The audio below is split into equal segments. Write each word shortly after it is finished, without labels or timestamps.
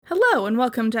Hello and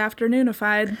welcome to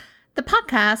Afternoonified. The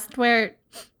podcast where...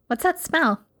 What's that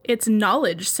smell? It's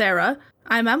knowledge, Sarah.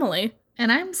 I'm Emily. And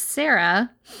I'm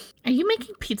Sarah. Are you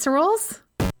making pizza rolls?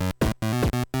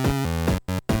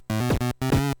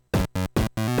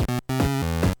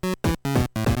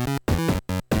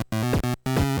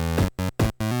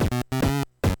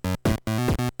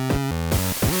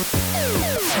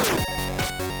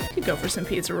 Could go for some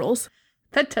pizza rolls.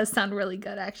 That does sound really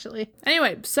good, actually.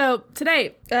 Anyway, so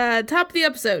today, top of the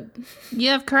episode. You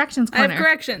have corrections corner. I have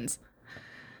corrections.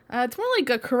 It's more like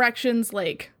a corrections,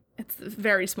 it's a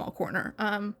very small corner.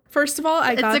 First of all,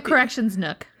 It's a corrections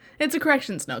nook. It's a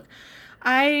corrections nook.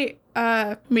 I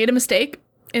made a mistake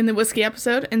in the whiskey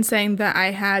episode in saying that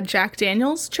I had Jack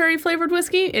Daniel's cherry-flavored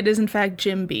whiskey. It is, in fact,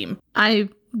 Jim Beam.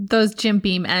 Those Jim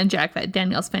Beam and Jack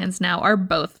Daniel's fans now are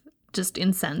both just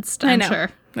incensed, I'm sure.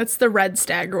 That's the Red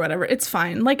Stag or whatever. It's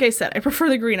fine. Like I said, I prefer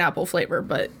the green apple flavor,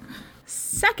 but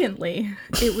secondly,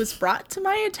 it was brought to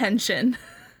my attention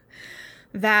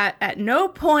that at no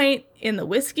point in the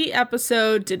whiskey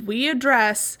episode did we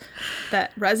address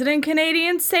that resident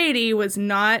Canadian Sadie was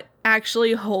not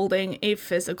actually holding a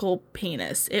physical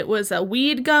penis. It was a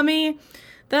weed gummy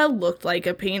that looked like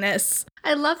a penis.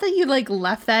 I love that you,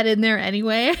 left that in there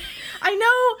anyway. I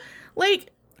know,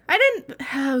 it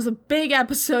was a big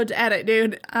episode to edit,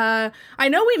 dude. I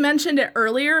know we mentioned it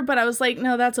earlier, but I was like,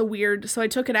 no, that's a weird, so I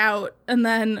took it out, and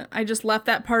then I just left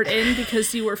that part in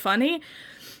because you were funny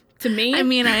to me. I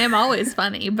mean, I am always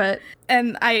funny, but...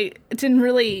 And I didn't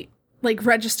really,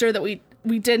 register that we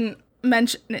didn't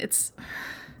mention it's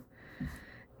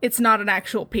not an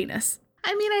actual penis.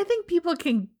 I mean, I think people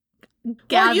can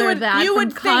gather that from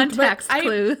context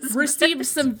clues. I received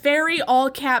some very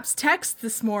all-caps text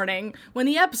this morning when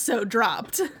the episode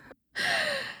dropped.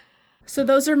 So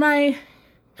those are my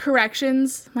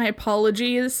corrections, my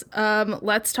apologies.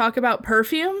 Let's talk about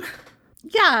perfume.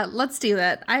 Yeah, let's do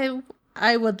that. I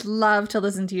would love to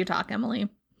listen to you talk, Emily,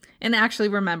 and actually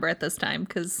remember it this time,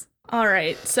 because... All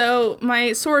right, so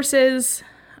my sources...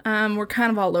 we're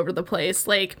kind of all over the place.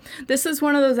 This is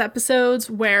one of those episodes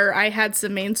where I had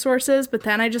some main sources, but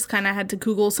then I just kind of had to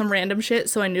Google some random shit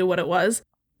so I knew what it was.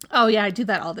 Oh, yeah, I do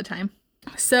that all the time.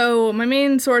 So my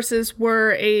main sources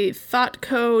were a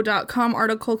thoughtco.com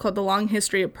article called The Long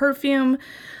History of Perfume,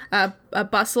 a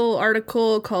Bustle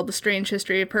article called The Strange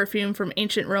History of Perfume from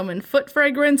Ancient Roman Foot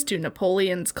Fragrance to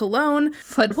Napoleon's Cologne.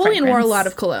 Napoleon wore a lot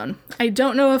of cologne. I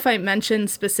don't know if I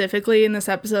mentioned specifically in this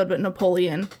episode, but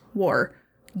Napoleon wore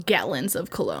gallons of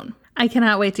cologne. I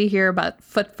cannot wait to hear about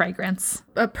foot fragrance.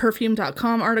 A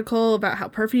perfume.com article about how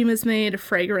perfume is made, a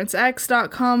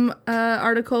fragrancex.com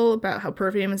article about how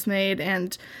perfume is made,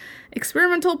 and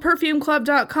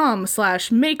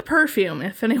experimentalperfumeclub.com/make perfume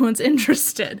if anyone's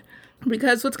interested.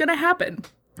 Because what's going to happen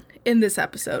in this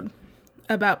episode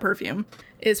about perfume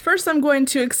is first I'm going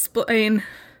to explain...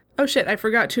 Oh shit, I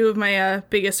forgot two of my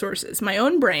biggest sources. My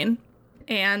own brain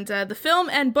and the film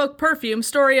and book Perfume,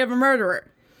 Story of a Murderer.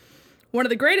 One of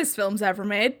the greatest films ever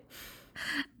made.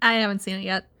 I haven't seen it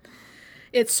yet.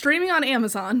 It's streaming on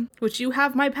Amazon, which you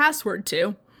have my password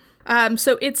to.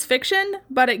 So it's fiction,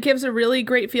 but it gives a really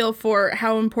great feel for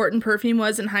how important perfume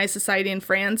was in high society in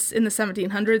France in the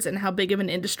 1700s and how big of an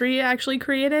industry it actually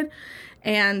created.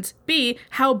 And B,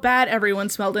 how bad everyone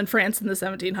smelled in France in the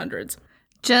 1700s.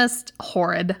 Just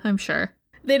horrid, I'm sure.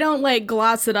 They don't,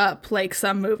 gloss it up like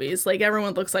some movies.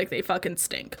 Everyone looks like they fucking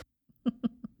stink.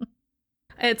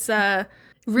 It's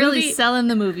really selling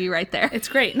the movie right there. It's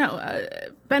great. No,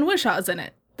 Ben Wishaw's in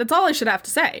it. That's all I should have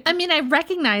to say. I mean, I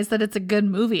recognize that it's a good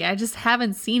movie. I just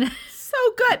haven't seen it. So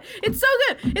good. It's so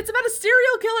good. It's about a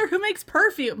serial killer who makes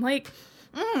perfume.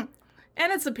 And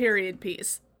it's a period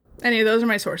piece. Anyway, those are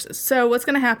my sources. So what's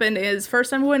going to happen is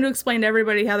first I'm going to explain to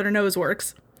everybody how their nose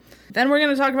works. Then we're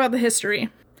going to talk about the history.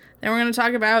 Then we're going to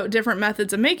talk about different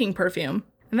methods of making perfume.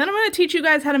 And then I'm going to teach you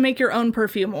guys how to make your own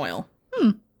perfume oil.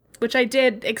 Which I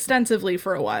did extensively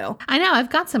for a while. I know, I've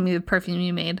got some of the perfume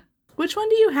you made. Which one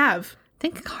do you have? I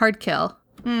think Hard Kill.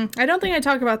 I don't think I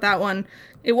talk about that one.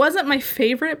 It wasn't my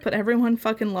favorite, but everyone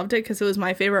fucking loved it because it was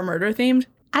my favorite murder themed.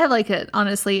 I like it,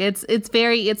 honestly. It's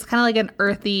kind of like an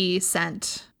earthy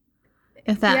scent.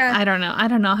 I don't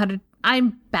know how to,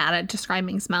 I'm bad at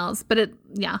describing smells, but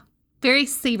very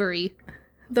savory.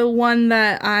 The one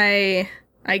that I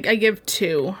give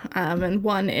two, and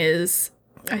one is...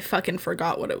 I fucking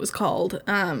forgot what it was called.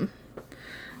 And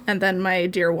then my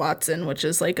Dear Watson, which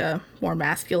is a more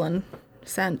masculine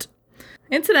scent.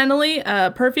 Incidentally,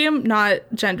 perfume, not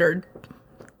gendered.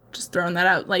 Just throwing that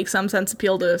out. Some scents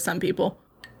appeal to some people.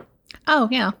 Oh,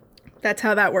 yeah. That's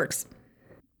how that works.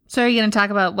 So are you going to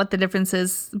talk about what the difference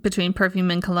is between perfume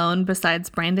and cologne besides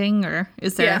branding, or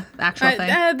is there actual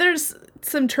thing? There's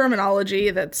some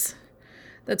terminology that's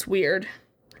weird.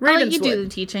 I'll let you do the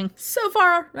teaching. So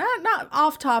far, not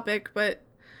off topic, but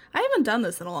I haven't done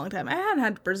this in a long time. I haven't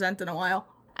had to present in a while.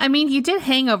 I mean, you did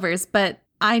hangovers, but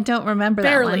I don't remember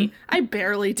that one. I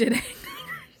barely did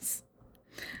hangovers.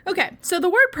 Okay, so the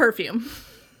word perfume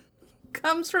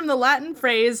comes from the Latin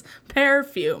phrase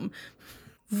perfume.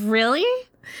 Really?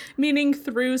 Meaning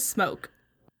through smoke.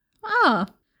 Oh,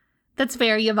 that's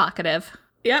very evocative.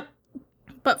 Yep.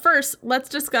 But first, let's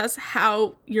discuss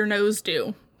how your nose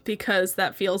do, because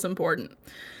that feels important.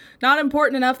 Not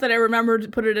important enough that I remembered to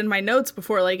put it in my notes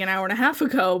before like an hour and a half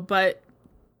ago, but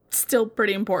still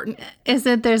pretty important. Is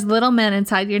that there's little men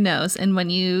inside your nose, and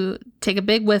when you take a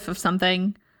big whiff of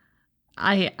something,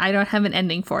 I don't have an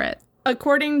ending for it.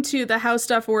 According to the How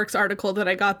Stuff Works article that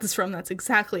I got this from, that's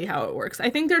exactly how it works.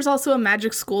 I think there's also a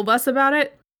Magic School Bus about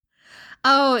it.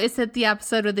 Oh, is it the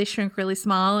episode where they shrink really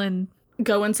small and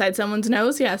go inside someone's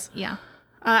nose? Yes. Yeah.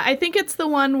 I think it's the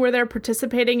one where they're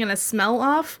participating in a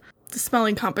smell-off. The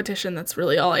smelling competition, that's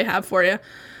really all I have for you.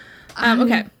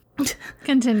 Okay.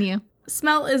 Continue.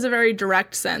 Smell is a very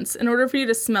direct sense. In order for you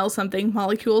to smell something,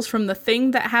 molecules from the thing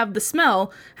that have the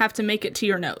smell have to make it to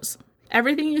your nose.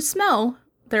 Everything you smell,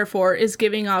 therefore, is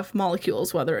giving off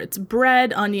molecules, whether it's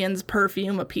bread, onions,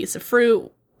 perfume, a piece of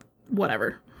fruit,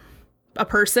 whatever. A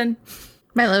person.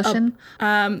 My lotion.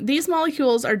 These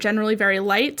molecules are generally very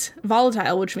light,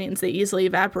 volatile, which means they easily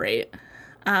evaporate.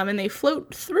 And they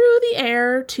float through the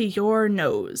air to your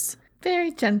nose.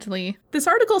 Very gently. This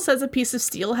article says a piece of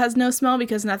steel has no smell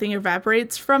because nothing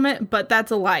evaporates from it, but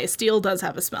that's a lie. Steel does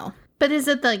have a smell. But is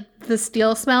it like the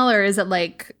steel smell, or is it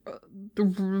like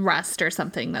rust or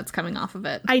something that's coming off of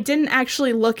it? I didn't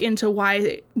actually look into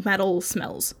why metal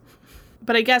smells.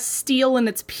 But I guess steel in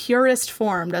its purest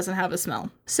form doesn't have a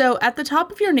smell. So at the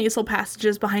top of your nasal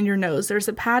passages behind your nose, there's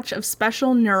a patch of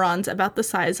special neurons about the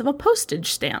size of a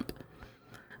postage stamp.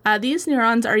 These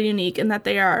neurons are unique in that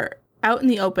they are out in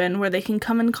the open where they can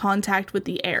come in contact with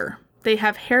the air. They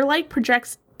have hair-like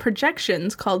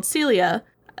projections called cilia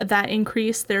that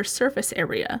increase their surface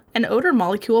area. An odor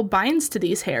molecule binds to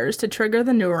these hairs to trigger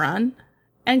the neuron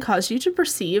and cause you to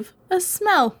perceive a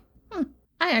smell.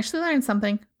 I actually learned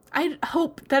something. I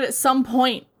hope that at some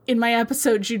point in my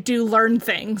episodes you do learn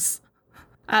things.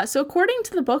 So according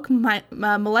to the book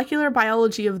Molecular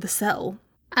Biology of the Cell...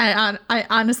 I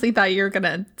honestly thought you were going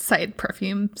to cite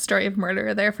Perfume Story of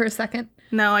Murder there for a second.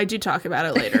 No, I do talk about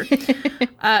it later.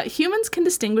 Humans can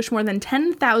distinguish more than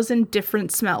 10,000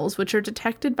 different smells, which are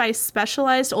detected by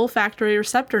specialized olfactory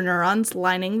receptor neurons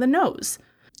lining the nose.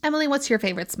 Emily, what's your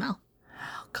favorite smell?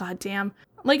 Oh, God damn.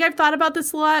 Like, I've thought about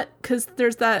this a lot, because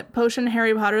there's that potion in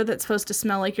Harry Potter that's supposed to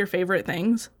smell like your favorite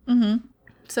things. Mm-hmm.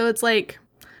 So it's like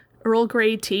Earl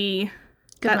Grey tea.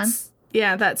 Good one.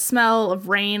 Yeah, that smell of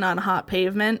rain on hot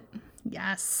pavement.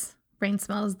 Yes. Rain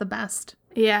smell is the best.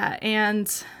 Yeah, and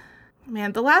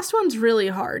man, the last one's really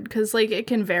hard because, like, it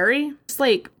can vary. It's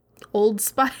like Old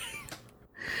Spice.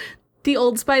 The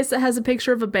Old Spice that has a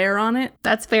picture of a bear on it.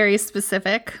 That's very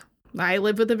specific. I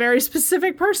live with a very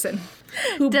specific person.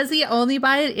 Does he only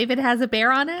buy it if it has a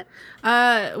bear on it?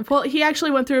 Well, he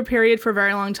actually went through a period for a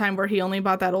very long time where he only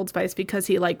bought that Old Spice because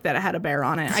he liked that it had a bear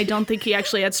on it. I don't think he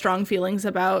actually had strong feelings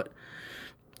about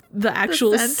the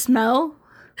actual smell.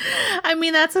 I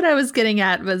mean, that's what I was getting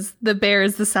at, was the bear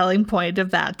is the selling point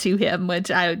of that to him, which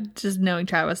I, just knowing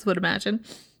Travis, would imagine.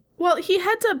 Well, he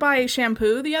had to buy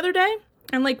shampoo the other day,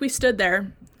 and, like, we stood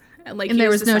there. And there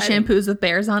was no shampoos with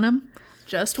bears on them?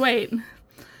 Just wait.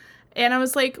 And I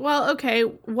was like, well, okay,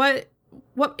 what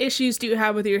issues do you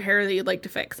have with your hair that you'd like to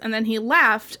fix? And then he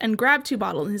laughed and grabbed 2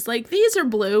 bottles, and he's like, these are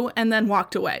blue, and then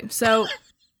walked away. So...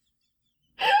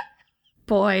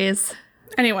 Boys.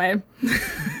 Anyway,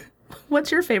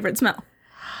 what's your favorite smell?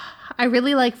 I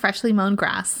really like freshly mown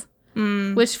grass,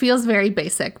 which feels very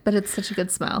basic, but it's such a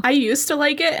good smell. I used to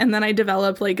like it, and then I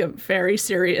developed like a very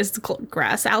serious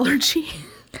grass allergy.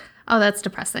 Oh, that's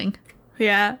depressing.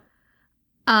 Yeah.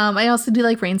 I also do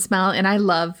like rain smell, and I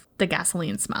love the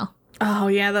gasoline smell. Oh,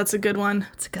 yeah, that's a good one.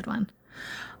 It's a good one.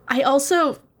 I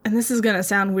also, and this is going to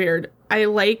sound weird, I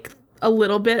like a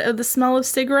little bit of the smell of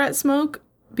cigarette smoke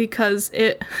because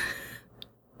it...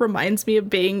 reminds me of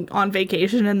being on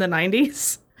vacation in the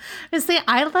 90s.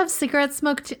 I love cigarette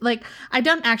smoke too. Like, I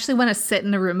don't actually want to sit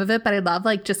in a room of it, but I love,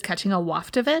 like, just catching a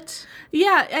waft of it.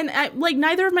 Yeah, and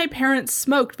neither of my parents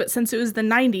smoked, but since it was the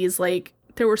 90s, like,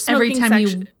 there were smoking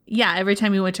every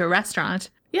time you went to a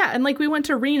restaurant. Yeah, and, like, we went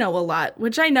to Reno a lot,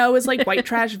 which I know is, like, white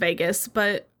trash Vegas,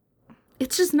 but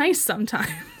it's just nice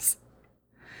sometimes.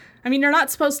 I mean, you're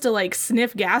not supposed to, like,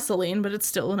 sniff gasoline, but it's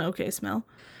still an okay smell.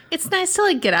 It's nice to,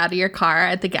 like, get out of your car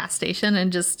at the gas station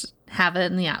and just have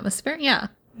it in the atmosphere. Yeah.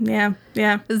 Yeah,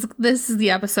 yeah. This is the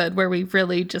episode where we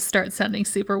really just start sounding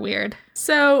super weird.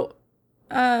 So,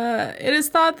 it is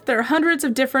thought that there are hundreds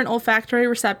of different olfactory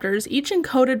receptors, each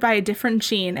encoded by a different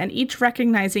gene and each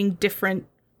recognizing different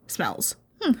smells.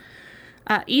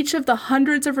 Each of the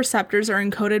hundreds of receptors are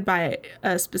encoded by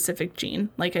a specific gene,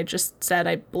 like I just said,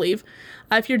 I believe.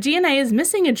 If your DNA is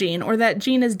missing a gene or that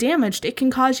gene is damaged, it can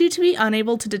cause you to be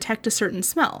unable to detect a certain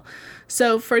smell.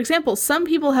 So, for example, some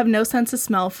people have no sense of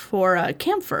smell for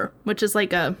camphor, which is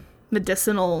like a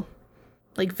medicinal,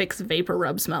 like Vicks Vapor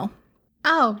Rub smell.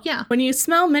 Oh, yeah. When you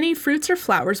smell many fruits or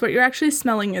flowers, what you're actually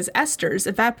smelling is esters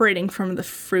evaporating from the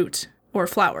fruit or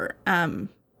flower.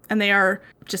 And they are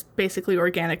just basically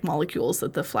organic molecules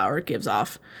that the flower gives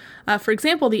off. For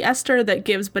example, the ester that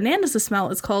gives bananas a smell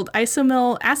is called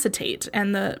isomyl acetate,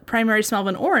 and the primary smell of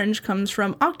an orange comes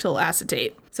from octyl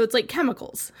acetate. So it's like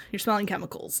chemicals. You're smelling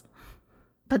chemicals.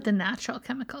 But the natural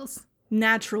chemicals.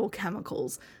 Natural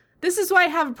chemicals. This is why I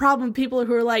have a problem with people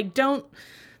who are like, don't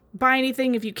buy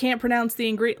anything if you can't pronounce the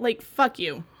ingredient. Like, fuck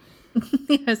you.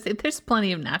 Yes, there's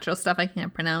plenty of natural stuff I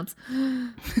can't pronounce.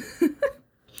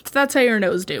 So that's how your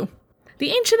nose do. The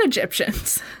ancient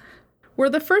Egyptians were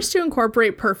the first to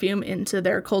incorporate perfume into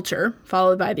their culture,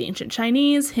 followed by the ancient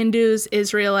Chinese, Hindus,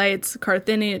 Israelites,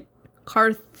 Carthaginians?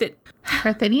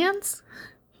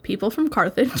 People from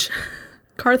Carthage.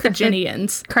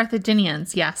 Carthaginians.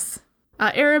 Carthaginians, yes.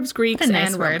 Arabs, Greeks,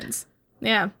 nice and word. Romans.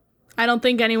 Yeah. I don't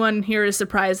think anyone here is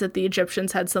surprised that the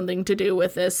Egyptians had something to do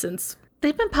with this since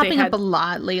they've been popping up a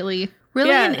lot lately. Really,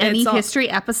 Yeah, in any it's history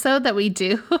episode that we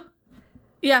do.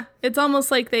 Yeah, it's almost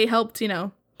like they helped,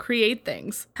 create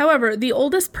things. However, the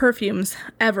oldest perfumes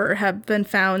ever have been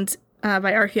found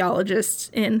by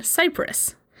archaeologists in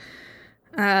Cyprus.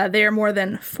 They are more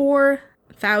than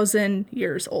 4,000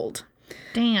 years old.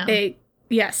 Damn. A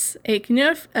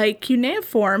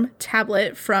cuneiform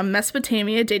tablet from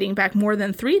Mesopotamia dating back more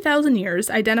than 3,000 years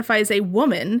identifies a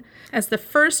woman as the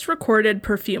first recorded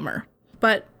perfumer.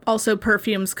 But also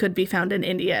perfumes could be found in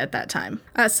India at that time.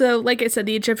 So, like I said,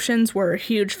 the Egyptians were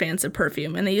huge fans of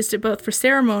perfume, and they used it both for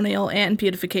ceremonial and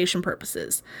beautification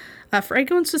purposes.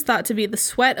 Fragrance was thought to be the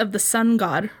sweat of the sun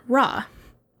god, Ra.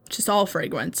 Just all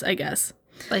fragrance, I guess.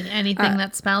 Like anything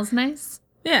that smells nice?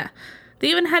 Yeah. They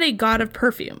even had a god of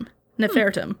perfume,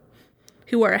 Nefertum,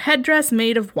 who wore a headdress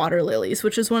made of water lilies,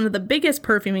 which is one of the biggest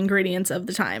perfume ingredients of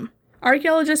the time.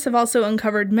 Archaeologists have also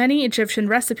uncovered many Egyptian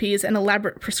recipes and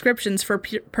elaborate prescriptions for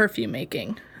perfume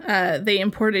making. They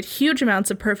imported huge amounts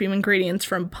of perfume ingredients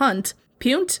from Punt.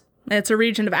 Punt? It's a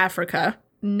region of Africa.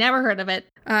 Never heard of it.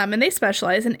 And they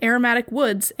specialize in aromatic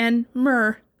woods and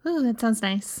myrrh. Ooh, that sounds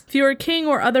nice. If you were a king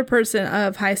or other person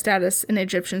of high status in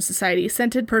Egyptian society,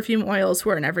 scented perfume oils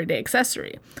were an everyday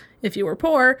accessory. If you were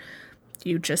poor,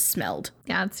 you just smelled.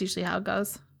 Yeah, that's usually how it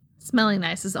goes. Smelling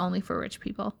nice is only for rich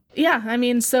people. Yeah, I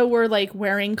mean, so we're like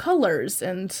wearing colors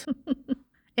and...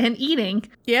 and eating.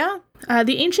 Yeah.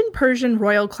 The ancient Persian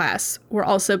royal class were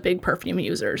also big perfume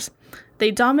users.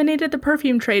 They dominated the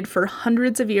perfume trade for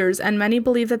hundreds of years, and many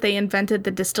believe that they invented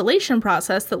the distillation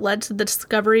process that led to the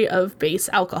discovery of base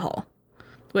alcohol,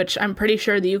 which I'm pretty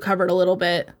sure that you covered a little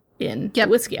bit in the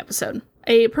whiskey episode.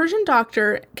 A Persian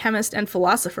doctor, chemist, and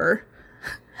philosopher,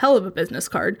 hell of a business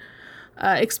card,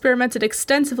 experimented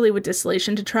extensively with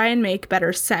distillation to try and make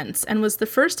better scents, and was the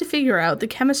first to figure out the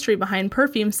chemistry behind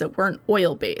perfumes that weren't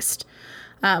oil-based.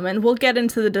 And we'll get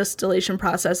into the distillation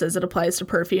process as it applies to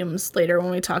perfumes later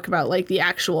when we talk about, like, the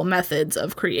actual methods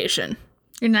of creation.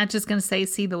 You're not just going to say,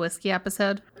 see the whiskey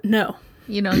episode? No.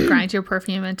 Grind your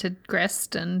perfume into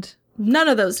grist and... None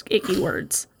of those icky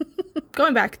words.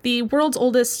 Going back, the world's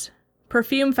oldest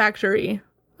perfume factory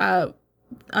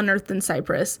unearthed in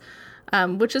Cyprus,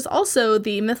 which is also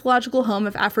the mythological home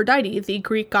of Aphrodite, the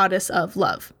Greek goddess of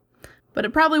love. But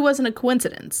it probably wasn't a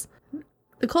coincidence.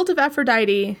 The cult of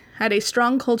Aphrodite had a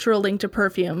strong cultural link to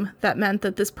perfume that meant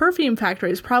that this perfume factory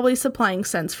is probably supplying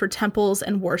scents for temples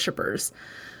and worshippers.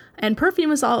 And perfume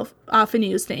was often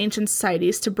used in ancient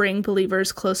societies to bring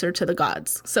believers closer to the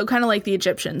gods. So kind of like the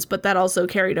Egyptians, but that also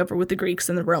carried over with the Greeks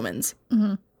and the Romans.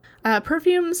 Mm-hmm.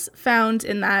 Perfumes found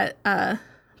in that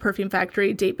perfume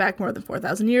factory date back more than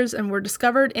 4,000 years and were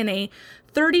discovered in a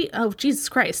Oh, Jesus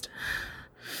Christ.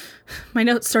 My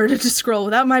notes started to scroll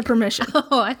without my permission.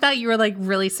 Oh, I thought you were like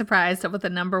really surprised at what the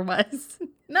number was.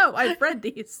 No, I've read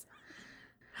these.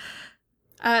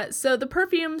 So the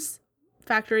perfumes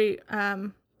factory,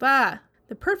 the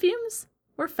perfumes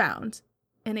were found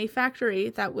in a factory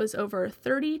that was over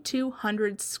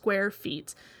 3,200 square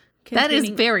feet, That is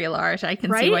very large. I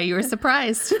can see why you were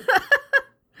surprised. Man,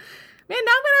 now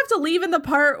I'm gonna have to leave in the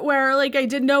part where like I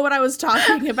didn't know what I was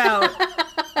talking about.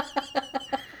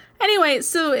 Anyway,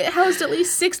 so it housed at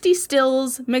least 60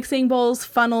 stills, mixing bowls,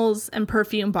 funnels, and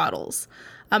perfume bottles.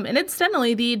 And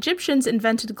incidentally, the Egyptians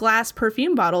invented glass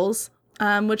perfume bottles,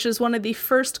 which is one of the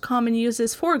first common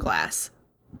uses for glass.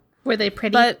 Were they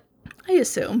pretty? But I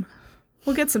assume.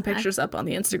 We'll get some pictures up on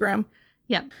the Instagram.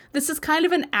 Yeah. This is kind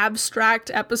of an abstract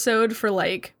episode for,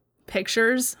 like,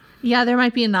 pictures. Yeah, there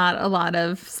might be not a lot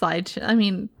of slideshow. I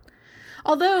mean...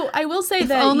 Although, I will say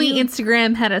that only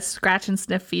Instagram had a scratch and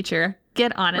sniff feature.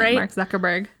 Get on it, right? Mark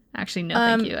Zuckerberg. Actually, no,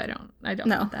 thank you. I don't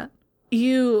want that.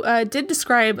 You did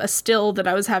describe a still that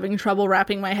I was having trouble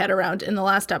wrapping my head around in the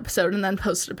last episode and then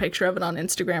posted a picture of it on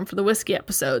Instagram for the whiskey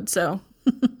episode, so...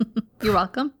 You're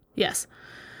welcome. Yes.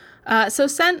 So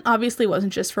scent obviously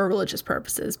wasn't just for religious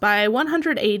purposes. By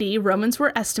 180, Romans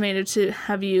were estimated to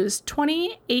have used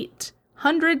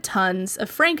 2,800 tons of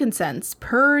frankincense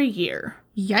per year.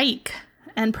 Yike.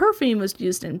 And perfume was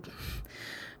used in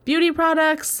beauty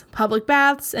products, public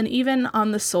baths, and even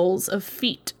on the soles of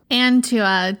feet. And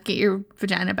to get your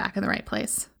vagina back in the right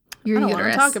place. Your I don't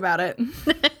uterus. want to talk about it.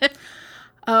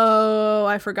 Oh,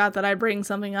 I forgot that I bring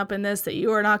something up in this that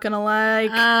you are not going to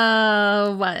like.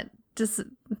 Oh, what? Just...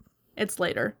 It's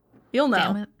later. You'll know.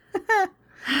 Damn it.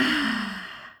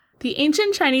 The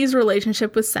ancient Chinese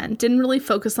relationship with scent didn't really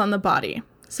focus on the body.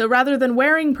 So rather than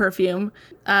wearing perfume,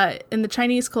 in the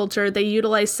Chinese culture, they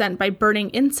utilized scent by burning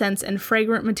incense and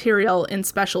fragrant material in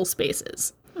special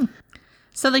spaces.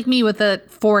 So like me with the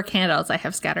 4 candles I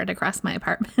have scattered across my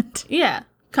apartment. Yeah,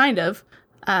 kind of.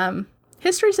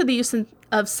 Histories of the use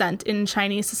of scent in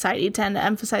Chinese society tend to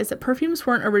emphasize that perfumes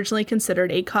weren't originally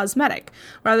considered a cosmetic.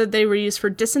 Rather, they were used for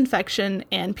disinfection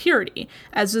and purity,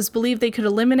 as was believed they could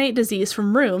eliminate disease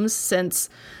from rooms since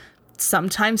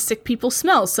sometimes sick people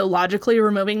smell, so logically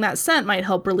removing that scent might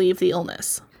help relieve the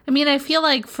illness. I mean, I feel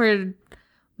like for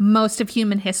most of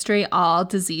human history, all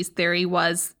disease theory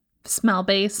was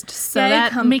smell-based, so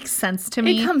that makes sense to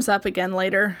me. It comes up again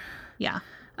later. Yeah.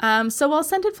 So while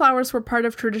scented flowers were part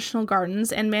of traditional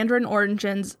gardens and mandarin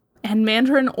oranges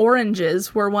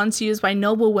were once used by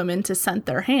noble women to scent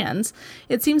their hands,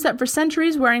 it seems that for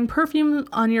centuries wearing perfume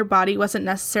on your body wasn't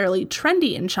necessarily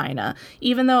trendy in China,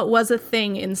 even though it was a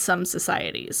thing in some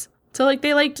societies. So like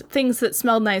they liked things that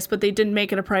smelled nice, but they didn't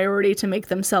make it a priority to make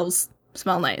themselves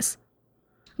smell nice.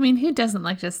 I mean, who doesn't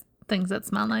like just things that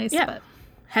smell nice? Yeah. But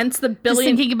hence the billion...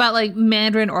 Just thinking about like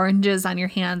mandarin oranges on your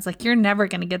hands, like you're never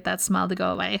going to get that smell to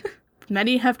go away.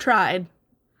 Many have tried.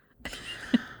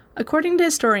 According to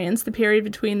historians, the period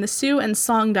between the Sui and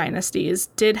Song dynasties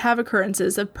did have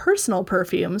occurrences of personal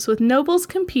perfumes, with nobles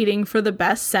competing for the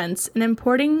best scents and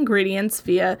importing ingredients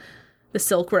via the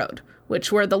Silk Road,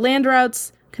 which were the land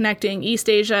routes connecting East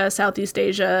Asia, Southeast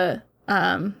Asia,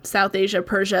 South Asia,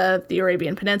 Persia, the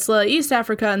Arabian Peninsula, East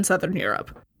Africa, and Southern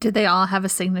Europe. Did they all have a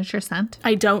signature scent?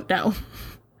 I don't know.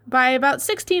 By about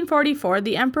 1644,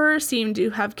 the emperor seemed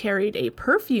to have carried a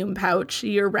perfume pouch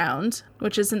year-round,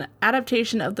 which is an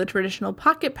adaptation of the traditional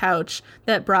pocket pouch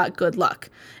that brought good luck,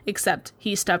 except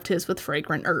he stuffed his with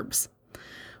fragrant herbs,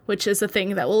 which is a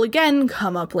thing that will again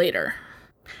come up later.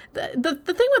 The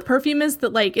thing with perfume is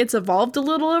that, like, it's evolved a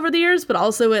little over the years, but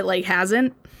also it, like,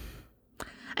 hasn't.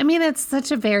 I mean, it's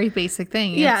such a very basic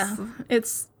thing. Yeah,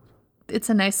 it's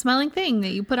a nice smelling thing that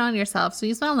you put on yourself so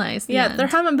you smell nice. Yeah, there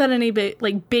haven't been any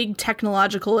big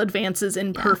technological advances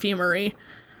in perfumery.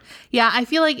 Yeah, I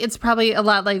feel like it's probably a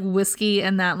lot like whiskey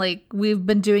and that like we've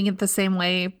been doing it the same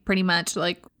way pretty much.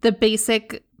 Like the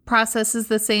basic process is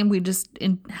the same. We just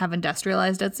have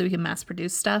industrialized it so we can mass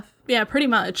produce stuff. Yeah, pretty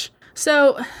much.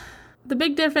 So the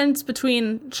big difference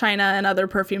between China and other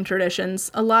perfume traditions,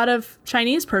 a lot of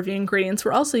Chinese perfume ingredients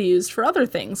were also used for other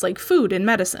things like food and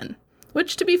medicine.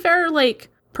 Which, to be fair, like,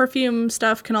 perfume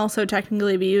stuff can also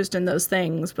technically be used in those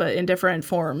things, but in different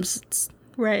forms.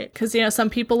 Right. Because, some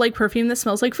people like perfume that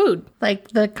smells like food. Like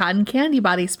the cotton candy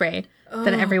body spray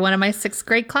that every one of my 6th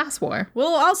grade class wore.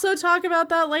 We'll also talk about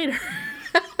that later.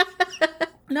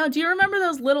 No, do you remember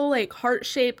those little, like,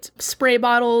 heart-shaped spray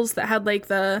bottles that had, like,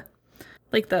 the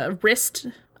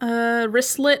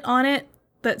wristlet on it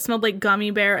that smelled like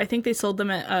gummy bear? I think they sold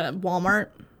them at Walmart.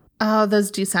 Oh, those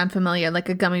do sound familiar, like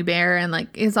a gummy bear and like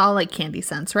it's all like candy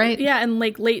scents, right? Yeah, and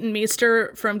like Leighton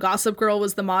Meester from Gossip Girl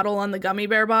was the model on the gummy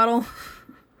bear bottle.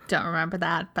 Don't remember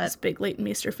that, but... I was a big Leighton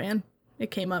Meester fan.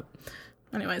 It came up.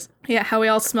 Anyways. Yeah, how we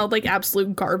all smelled like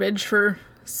absolute garbage for,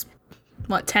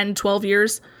 10, 12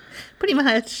 years? Pretty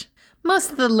much.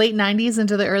 Most of the late 90s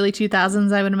into the early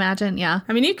 2000s, I would imagine, yeah.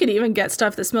 I mean, you could even get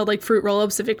stuff that smelled like Fruit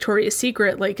Roll-Ups at Victoria's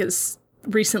Secret, like as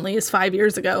recently as 5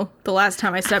 years ago, the last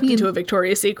time I stepped into a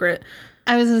Victoria's Secret.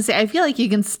 I was gonna say, I feel like you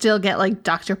can still get like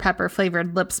Dr. Pepper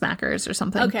flavored lip smackers or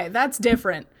something. Okay, that's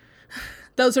different.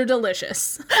 Those are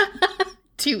delicious.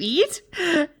 To eat?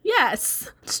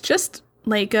 Yes. It's just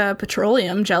like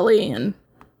petroleum jelly and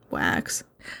wax.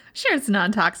 Sure, it's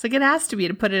non-toxic. It has to be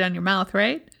to put it on your mouth,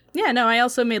 right? Yeah, no, I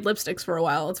also made lipsticks for a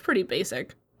while. It's pretty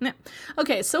basic. Yeah.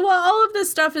 Okay, so while all of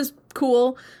this stuff is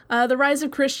cool, the rise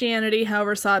of Christianity,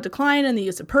 however, saw a decline in the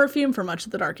use of perfume for much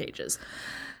of the Dark Ages.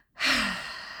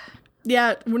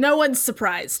 Yeah, no one's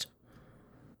surprised.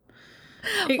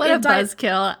 What a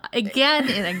buzzkill. Again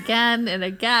and again and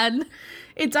again.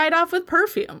 It died off with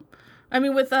perfume. I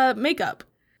mean, with makeup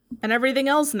and everything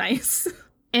else nice.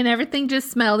 And everything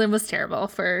just smelled and was terrible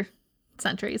for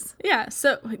centuries. Yeah,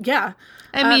 so, yeah.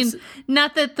 I mean,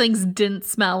 not that things didn't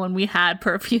smell when we had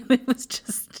perfume. It was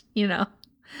just,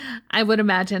 I would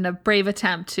imagine a brave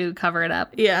attempt to cover it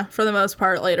up. Yeah, for the most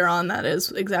part, later on, that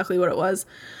is exactly what it was.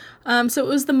 So it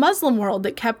was the Muslim world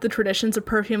that kept the traditions of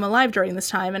perfume alive during this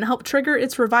time and helped trigger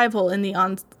its revival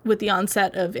with the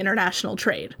onset of international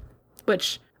trade,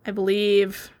 which I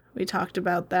believe we talked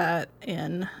about that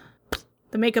in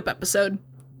the makeup episode.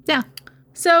 Yeah.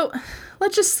 So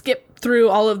let's just skip through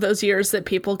all of those years that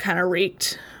people kind of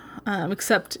reeked,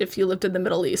 except if you lived in the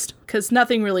Middle East, because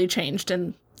nothing really changed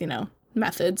in,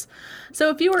 methods. So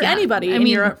if you were anybody in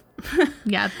Europe...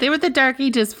 Yeah, they were the Dark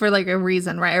Ages for like a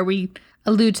reason, right? Or we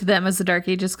allude to them as the Dark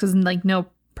Ages because like no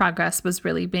progress was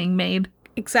really being made.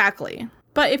 Exactly.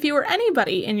 But if you were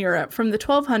anybody in Europe from the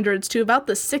 1200s to about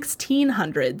the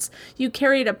 1600s, you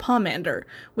carried a pomander,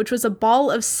 which was a ball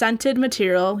of scented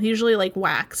material, usually like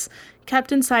wax,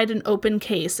 kept inside an open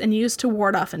case and used to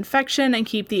ward off infection and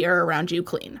keep the air around you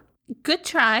clean. Good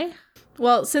try.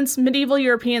 Well, since medieval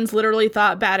Europeans literally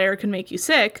thought bad air could make you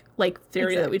sick, like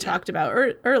theory that we talked about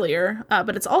earlier,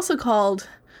 but it's also called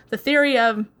the theory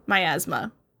of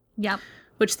miasma. Yep.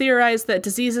 Which theorized that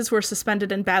diseases were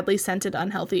suspended in badly scented,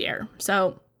 unhealthy air.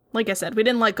 So, like I said, we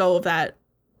didn't let go of that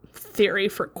theory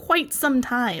for quite some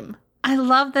time. I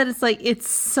love that it's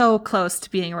so close to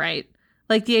being right.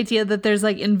 Like the idea that there's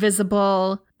like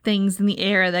invisible things in the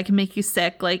air that can make you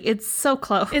sick. Like it's so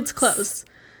close. It's close.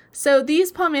 So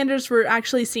these pomanders were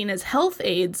actually seen as health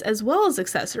aids as well as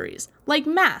accessories, like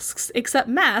masks, except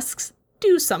masks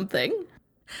do something.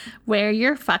 Wear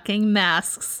your fucking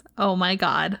masks. Oh my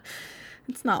God.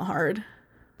 It's not hard.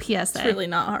 PSA. It's really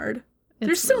not hard.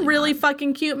 There's some really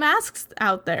fucking cute masks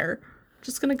out there.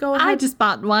 Just gonna go ahead. I just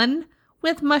bought one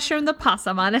with Mushroom the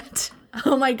Possum on it.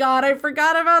 Oh my God, I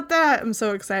forgot about that. I'm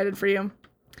so excited for you.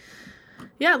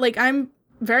 Yeah, like I'm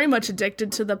very much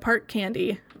addicted to the park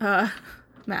candy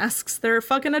masks. They're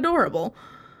fucking adorable.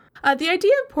 The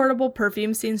idea of portable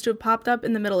perfume seems to have popped up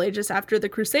in the Middle Ages after the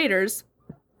Crusaders,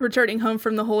 returning home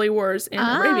from the Holy Wars in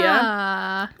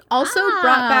Arabia, also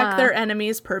brought back their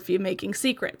enemies' perfume-making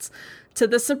secrets, to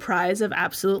the surprise of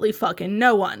absolutely fucking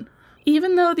no one.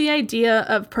 Even though the idea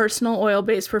of personal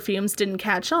oil-based perfumes didn't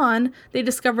catch on, they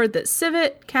discovered that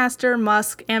civet, castor,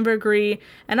 musk, ambergris,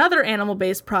 and other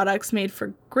animal-based products made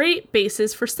for great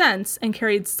bases for scents and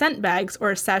carried scent bags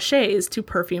or sachets to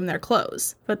perfume their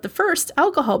clothes. But the first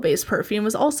alcohol-based perfume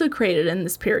was also created in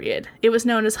this period. It was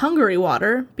known as Hungary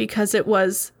water because it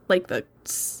was like the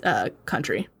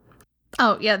country.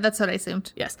 Oh, yeah, that's what I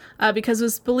assumed. Yes, because it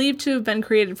was believed to have been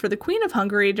created for the Queen of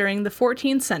Hungary during the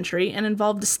 14th century and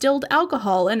involved distilled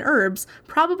alcohol and herbs,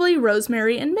 probably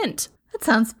rosemary and mint. That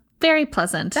sounds very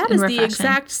pleasant. That and is refreshing. the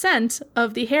exact scent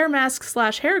of the hair mask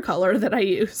 / hair color that I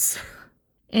use.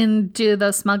 And do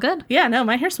those smell good? Yeah, no,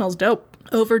 my hair smells dope.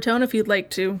 Overtone, if you'd like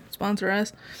to sponsor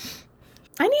us.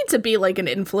 I need to be like an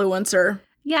influencer.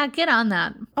 Yeah, get on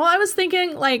that. Oh, I was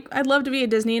thinking, like, I'd love to be a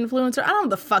Disney influencer. I don't have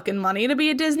the fucking money to be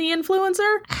a Disney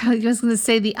influencer. I was going to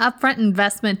say the upfront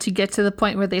investment to get to the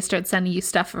point where they start sending you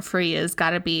stuff for free has got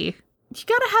to be... You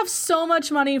gotta have so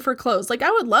much money for clothes. Like,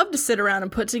 I would love to sit around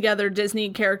and put together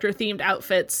Disney character-themed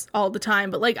outfits all the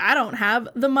time, but, like, I don't have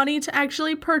the money to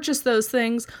actually purchase those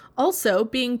things. Also,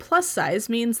 being plus size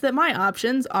means that my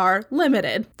options are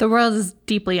limited. The world is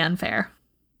deeply unfair.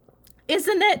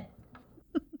 Isn't it?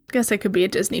 Guess I could be a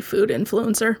Disney food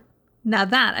influencer. Now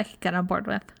that I could get on board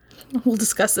with. We'll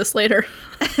discuss this later.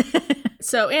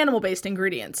 So, animal-based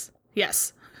ingredients.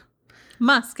 Yes.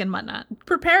 Musk and whatnot.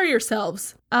 Prepare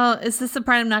yourselves. Oh, is this the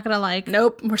part I'm not going to like?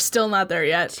 Nope, we're still not there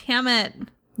yet. Damn it.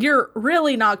 You're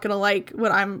really not going to like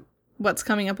what's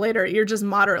coming up later. You're just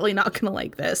moderately not going to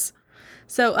like this.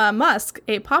 So, musk,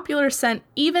 a popular scent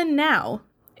even now,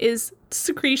 is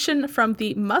secretion from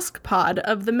the musk pod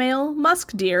of the male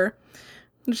musk deer,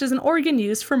 which is an organ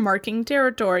used for marking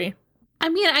territory. I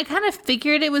mean, I kind of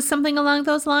figured it was something along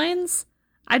those lines.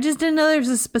 I just didn't know there was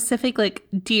a specific, like,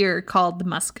 deer called the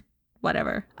musk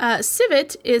whatever.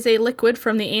 Civet is a liquid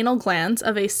from the anal glands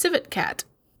of a civet cat.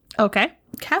 Okay.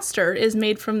 Castor is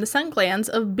made from the scent glands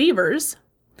of beavers.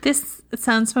 This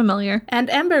sounds familiar. And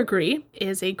ambergris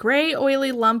is a gray,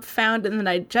 oily lump found in the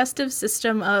digestive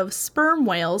system of sperm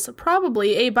whales,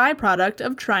 probably a byproduct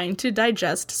of trying to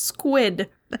digest squid.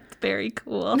 That's very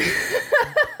cool.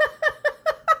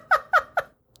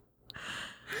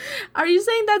 Are you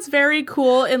saying that's very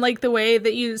cool in, like, the way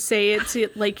that you say it to,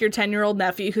 like, your 10-year-old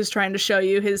nephew who's trying to show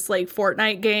you his, like,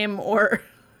 Fortnite game, or,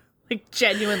 like,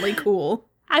 genuinely cool?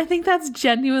 I think that's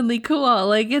genuinely cool.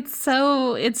 Like,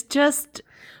 it's just...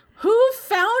 Who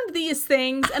found these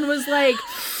things and was like,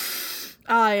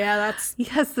 oh, yeah, that's...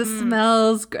 Yes, the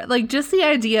smells... Like, just the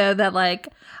idea that, like,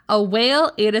 a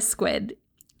whale ate a squid,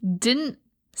 didn't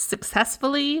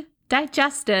successfully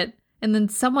digest it, and then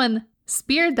someone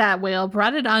speared that whale,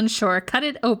 brought it on shore, cut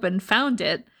it open, found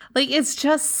it. Like, it's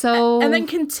just so... And then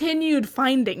continued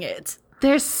finding it.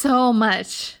 There's so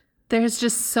much. There's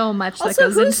just so much also,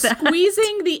 that goes into that.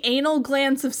 Squeezing the anal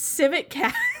glands of civet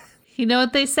cats? You know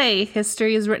what they say,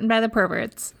 history is written by the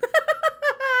perverts.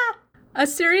 A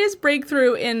serious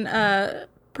breakthrough in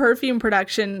perfume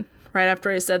production, right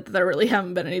after I said that there really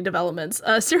haven't been any developments,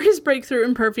 a serious breakthrough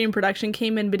in perfume production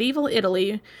came in medieval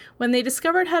Italy when they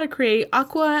discovered how to create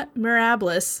aqua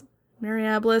mirabilis,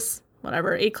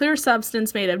 whatever, a clear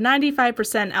substance made of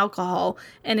 95% alcohol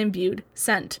and imbued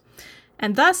scent.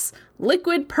 And thus,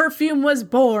 liquid perfume was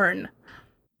born.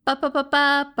 After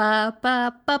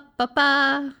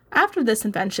this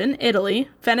invention, Italy,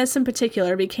 Venice in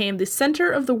particular, became the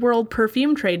center of the world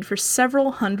perfume trade for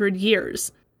several hundred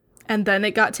years. And then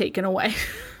it got taken away.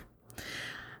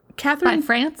 By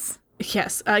France?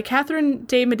 Yes. Catherine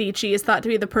de' Medici is thought to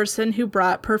be the person who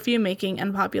brought perfume making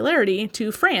and popularity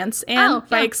to France and,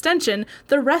 by extension,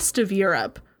 the rest of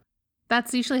Europe.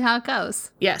 That's usually how it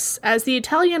goes. Yes. As the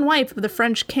Italian wife of the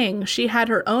French king, she had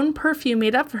her own perfume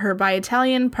made up for her by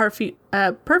Italian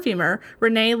perfumer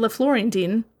René Le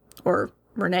Florentine, or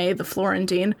René the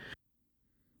Florentine.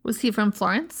 Was he from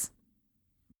Florence?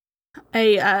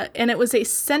 And it was a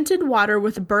scented water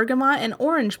with bergamot and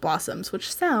orange blossoms,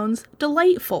 which sounds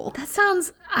delightful. That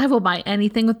sounds... I will buy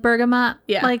anything with bergamot,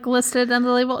 like, listed on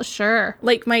the label. Sure.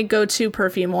 Like, my go-to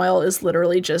perfume oil is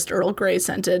literally just Earl Grey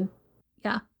scented.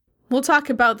 Yeah. We'll talk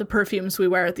about the perfumes we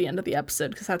wear at the end of the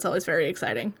episode, because that's always very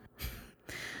exciting.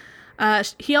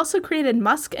 He also created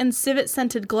musk and civet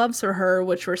scented gloves for her,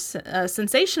 which were a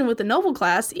sensation with the noble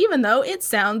class, even though it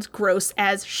sounds gross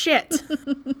as shit.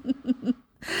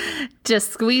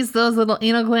 Just squeeze those little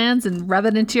anal glands and rub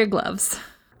it into your gloves.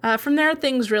 From there,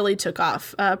 things really took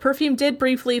off. Perfume did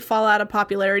briefly fall out of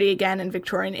popularity again in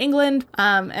Victorian England,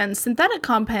 and synthetic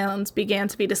compounds began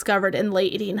to be discovered in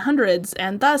late 1800s,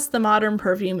 and thus the modern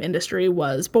perfume industry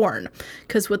was born.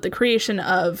 Because with the creation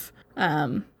of,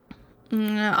 why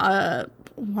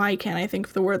can't I think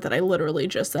of the word that I literally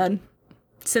just said?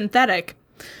 Synthetic.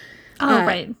 Oh,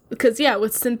 right. Because,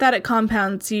 with synthetic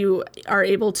compounds, you are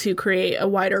able to create a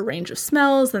wider range of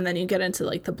smells, and then you get into,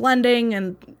 like, the blending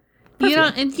and... You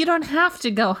don't have to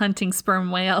go hunting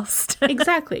sperm whales.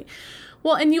 Exactly.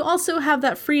 Well, and you also have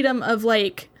that freedom of,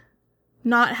 like,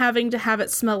 not having to have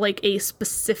it smell like a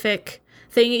specific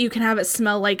thing. You can have it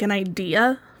smell like an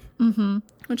idea,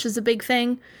 which is a big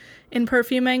thing in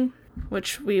perfuming,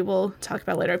 which we will talk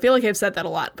about later. I feel like I've said that a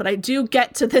lot, but I do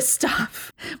get to this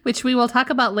stuff. Which we will talk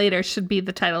about later should be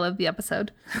the title of the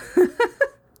episode.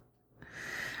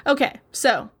 Okay,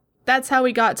 so that's how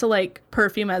we got to, like,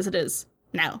 perfume as it is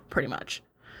now, pretty much.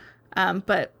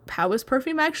 But how is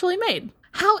perfume actually made?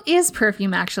 How is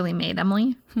perfume actually made,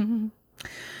 Emily?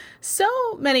 So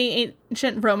many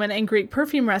ancient Roman and Greek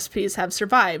perfume recipes have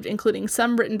survived, including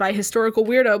some written by historical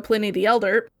weirdo Pliny the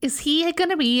Elder. Is he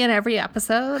going to be in every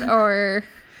episode, or...?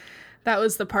 That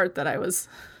was the part that I was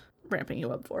ramping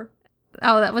you up for.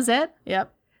 Oh, that was it?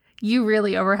 Yep. You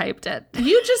really overhyped it.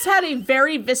 You just had a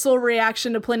very visceral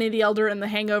reaction to Pliny the Elder in the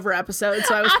Hangover episode,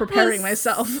 so I was preparing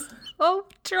myself. Oh,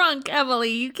 drunk,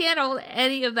 Emily. You can't hold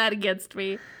any of that against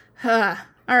me. All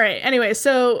right. Anyway,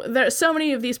 so there so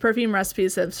many of these perfume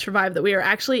recipes have survived that we are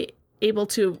actually able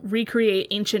to recreate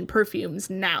ancient perfumes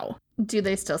now. Do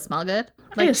they still smell good?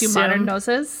 Like, do modern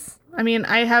noses? I mean,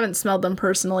 I haven't smelled them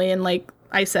personally, and like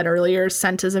I said earlier,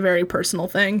 scent is a very personal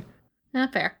thing.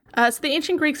 Fair. So the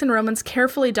ancient Greeks and Romans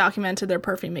carefully documented their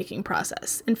perfume making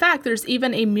process. In fact, there's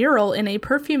even a mural in a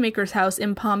perfume maker's house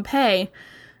in Pompeii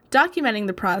documenting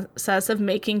the process of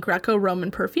making Greco-Roman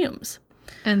perfumes.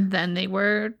 And then they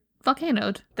were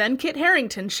volcanoed. Then Kit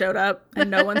Harington showed up,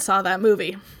 and no one saw that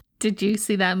movie. Did you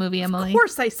see that movie, Emily? Of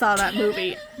course I saw that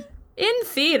movie. In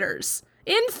theaters.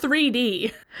 In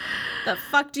 3D. The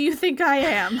fuck do you think I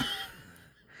am?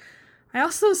 I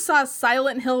also saw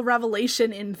Silent Hill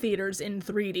Revelation in theaters in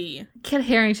 3D. Kit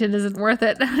Harington isn't worth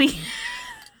it, honey.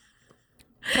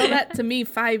 Tell that to me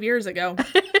 5 years ago.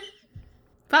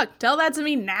 Fuck, tell that to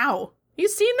me now. You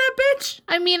seen that bitch?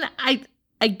 I mean,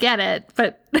 I get it,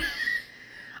 but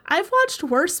I've watched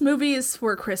worse movies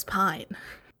for Chris Pine.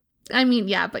 I mean,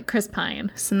 yeah, but Chris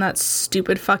Pine. Isn't that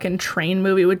stupid fucking train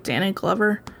movie with Danny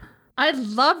Glover? I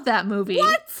love that movie.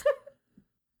 What?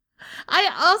 I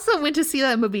also went to see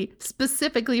that movie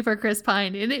specifically for Chris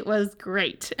Pine, and it was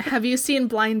great. Have you seen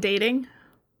Blind Dating?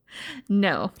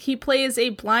 No. He plays a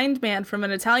blind man from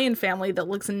an Italian family that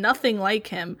looks nothing like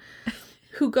him,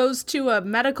 who goes to a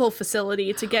medical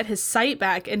facility to get his sight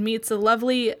back and meets a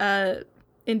lovely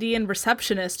Indian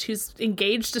receptionist who's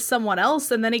engaged to someone else,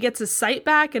 and then he gets his sight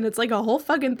back, and it's like a whole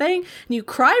fucking thing, and you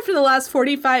cry for the last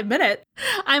 45 minutes.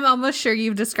 I'm almost sure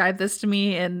you've described this to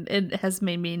me, and it has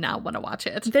made me not want to watch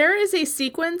it. There is a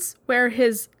sequence where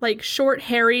his, like, short,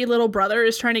 hairy little brother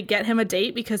is trying to get him a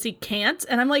date because he can't,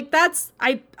 and I'm like,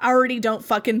 I already don't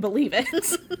fucking believe it.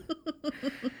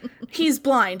 He's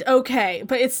blind, okay,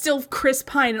 but it's still Chris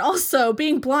Pine, and also,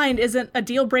 being blind isn't a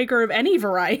deal breaker of any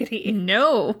variety.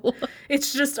 No.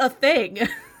 It's just a thing.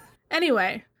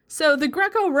 Anyway, so the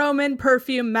Greco-Roman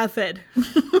perfume method.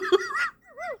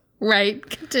 Right,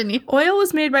 continue. Oil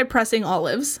was made by pressing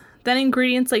olives. Then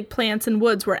ingredients like plants and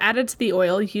woods were added to the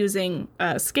oil using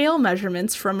scale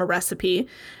measurements from a recipe.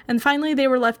 And finally, they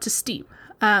were left to steep.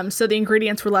 So the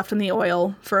ingredients were left in the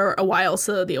oil for a while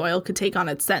so the oil could take on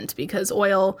its scent, because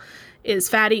oil is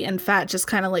fatty and fat just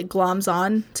kind of like gloms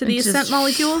on to these scent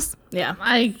molecules. Yeah.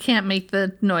 I can't make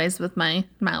the noise with my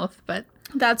mouth, but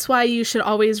that's why you should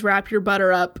always wrap your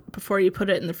butter up before you put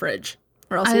it in the fridge,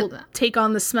 or else it'll take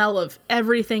on the smell of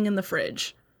everything in the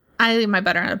fridge. I leave my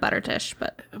butter in a butter dish,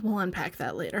 but we'll unpack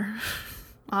that later.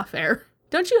 Off air.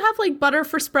 Don't you have like butter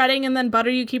for spreading and then butter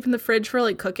you keep in the fridge for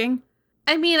like cooking?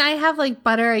 I mean, I have like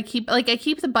butter. I keep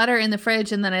the butter in the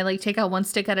fridge, and then I like take out one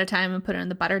stick at a time and put it in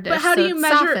the butter dish. But how do you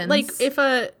measure? Like, if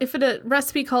a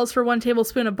recipe calls for 1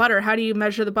 tablespoon of butter, how do you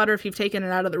measure the butter if you've taken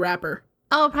it out of the wrapper?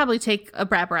 I'll probably take a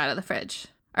wrapper out of the fridge,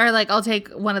 or like I'll take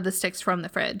one of the sticks from the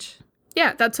fridge.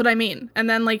 Yeah, that's what I mean. And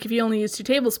then like if you only use 2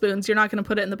 tablespoons, you're not going to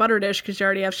put it in the butter dish because you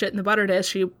already have shit in the butter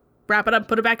dish. You wrap it up,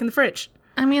 put it back in the fridge.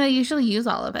 I mean, I usually use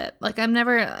all of it. Like I'm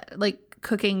never like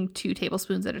cooking 2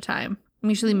 tablespoons at a time. I'm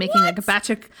usually making like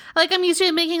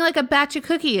a batch of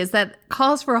cookies that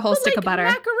calls for a whole stick of butter.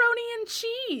 Macaroni and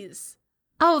cheese.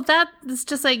 Oh, that is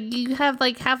just like you have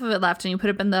like half of it left and you put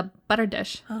it in the butter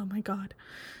dish. Oh my god.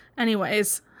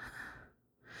 Anyways.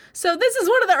 So this is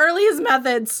one of the earliest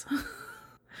methods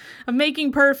of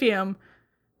making perfume.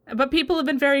 But people have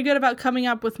been very good about coming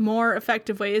up with more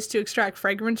effective ways to extract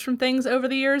fragrance from things over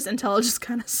the years until it just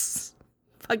kind of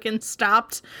fucking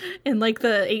stopped in like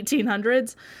the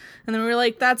 1800s. And then we were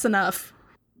like, that's enough.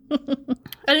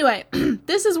 Anyway,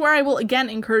 this is where I will again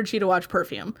encourage you to watch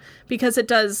Perfume, because it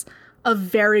does a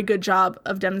very good job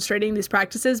of demonstrating these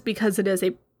practices because it is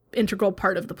a integral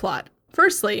part of the plot.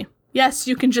 Firstly, yes,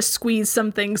 you can just squeeze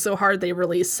some things so hard they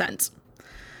release scent.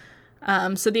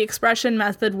 So the expression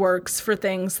method works for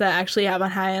things that actually have a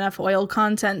high enough oil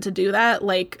content to do that,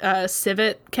 like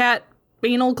civet cat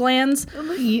anal glands,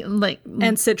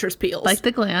 and citrus peels. Like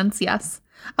the glands, yes.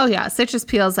 Oh yeah, citrus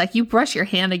peels, like you brush your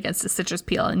hand against a citrus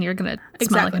peel and you're going to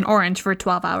smell like an orange for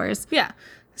 12 hours. Yeah.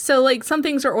 So like some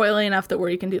things are oily enough that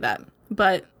where you can do that,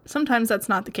 but sometimes that's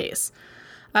not the case.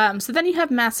 So then you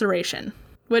have maceration,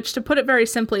 which, to put it very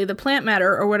simply, the plant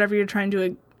matter or whatever you're trying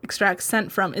to extract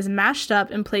scent from is mashed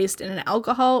up and placed in an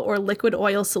alcohol or liquid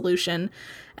oil solution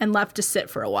and left to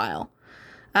sit for a while.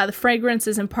 The fragrance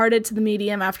is imparted to the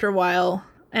medium after a while,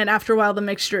 and after a while the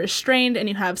mixture is strained and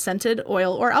you have scented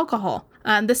oil or alcohol.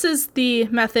 This is the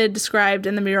method described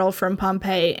in the mural from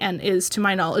Pompeii and is, to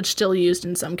my knowledge, still used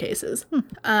in some cases.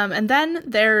 And then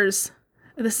there's,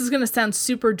 this is going to sound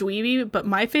super dweeby, but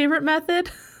my favorite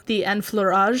method, the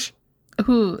enfleurage.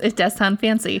 Ooh, it does sound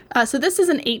fancy. So this is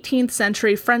an 18th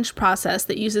century French process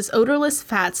that uses odorless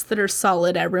fats that are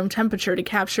solid at room temperature to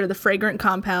capture the fragrant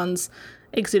compounds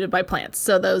exuded by plants.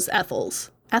 So those ethyls.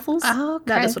 Ethyls? Oh, okay.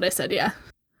 That is what I said, yeah.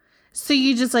 So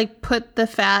you just like put the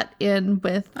fat in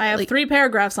with... I have 3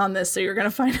 paragraphs on this, so you're going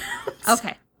to find out.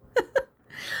 Okay.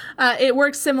 It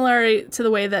works similar to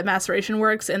the way that maceration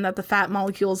works in that the fat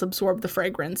molecules absorb the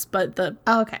fragrance, but the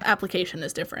application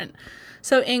is different.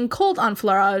 So in cold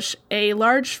enfleurage, a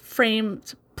large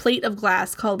framed plate of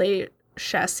glass called a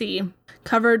chassis,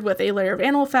 covered with a layer of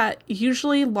animal fat,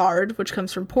 usually lard, which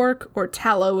comes from pork, or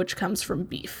tallow, which comes from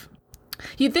beef.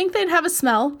 You'd think they'd have a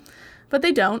smell, but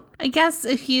they don't. I guess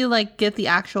if you like get the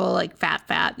actual like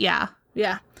fat, yeah.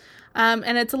 Yeah.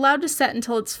 And it's allowed to set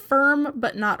until it's firm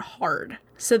but not hard.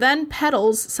 So then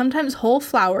petals, sometimes whole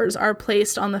flowers, are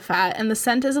placed on the fat, and the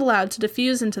scent is allowed to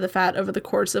diffuse into the fat over the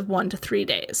course of 1 to 3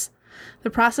 days.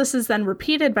 The process is then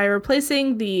repeated by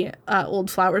replacing the old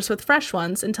flowers with fresh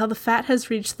ones until the fat has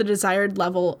reached the desired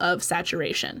level of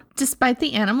saturation. Despite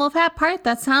the animal fat part,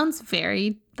 that sounds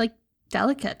very like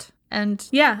delicate. And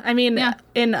yeah, I mean,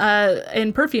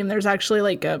 in Perfume, there's actually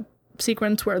like a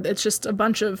sequence where it's just a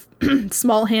bunch of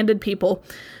small-handed people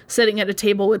sitting at a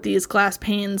table with these glass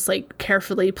panes, like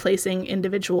carefully placing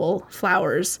individual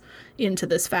flowers into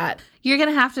this fat. You're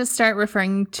gonna have to start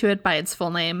referring to it by its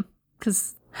full name,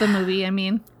 because the movie, I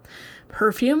mean,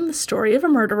 Perfume, the story of a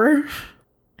murderer.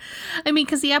 I mean,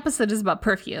 because the episode is about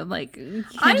perfume. Like, you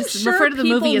can't I'm just sure refer to the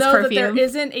movie as know Perfume. that there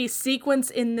isn't a sequence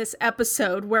in this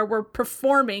episode where we're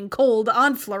performing Cold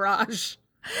Enfleurage.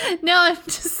 No, I'm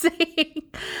just saying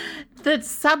the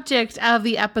subject of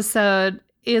the episode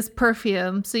is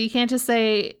perfume. So you can't just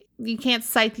say, you can't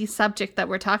cite the subject that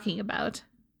we're talking about.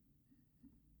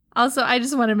 Also, I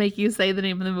just want to make you say the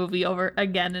name of the movie over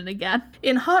again and again.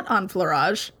 In Hot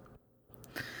Enfleurage,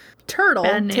 Turtle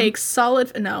takes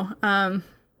solid... No,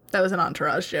 that was an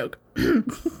Entourage joke.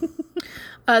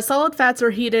 Solid fats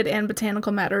are heated and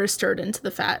botanical matter is stirred into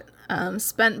the fat.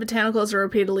 Spent botanicals are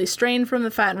repeatedly strained from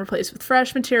the fat and replaced with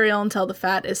fresh material until the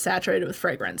fat is saturated with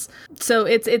fragrance. So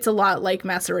it's a lot like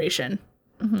maceration,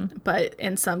 but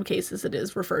in some cases it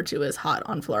is referred to as hot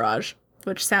enfleurage,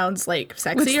 which sounds like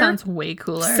sexier. Which sounds way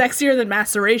cooler. Sexier than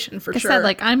maceration for sure. I said,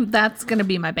 like, that's gonna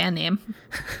be my band name.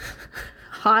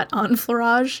 Hot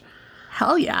enfleurage.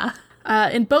 Hell yeah.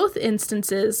 In both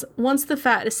instances, once the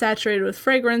fat is saturated with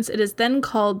fragrance, it is then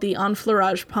called the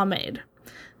enfleurage pomade.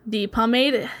 The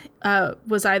pomade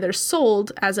was either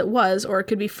sold as it was, or it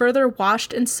could be further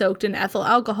washed and soaked in ethyl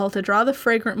alcohol to draw the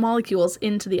fragrant molecules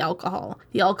into the alcohol.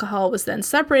 The alcohol was then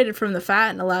separated from the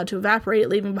fat and allowed to evaporate,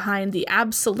 leaving behind the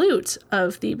absolute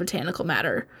of the botanical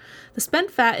matter. The spent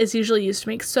fat is usually used to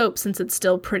make soap since it's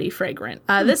still pretty fragrant.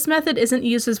 This method isn't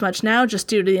used as much now just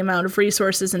due to the amount of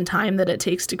resources and time that it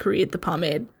takes to create the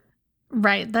pomade.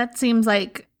 Right. That seems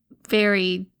like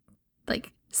very,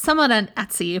 like, somewhat on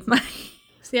Etsy.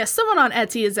 Yeah, someone on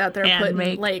Etsy is out there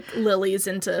putting like lilies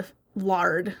into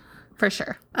lard. For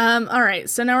sure. All right,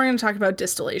 so now we're going to talk about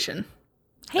distillation.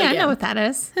 Hey, again. I know what that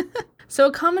is. So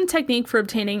a common technique for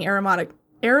obtaining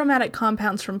aromatic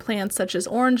compounds from plants such as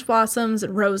orange blossoms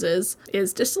and roses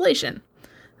is distillation.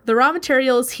 The raw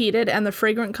material is heated and the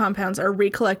fragrant compounds are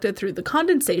recollected through the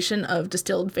condensation of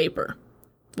distilled vapor,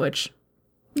 which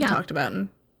we talked about in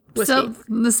whiskey. So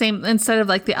the same, instead of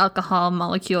like the alcohol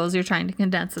molecules you're trying to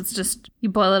condense, it's just you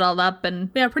boil it all up and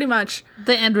yeah, pretty much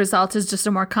the end result is just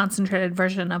a more concentrated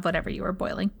version of whatever you were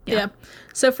boiling. Yeah.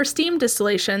 So for steam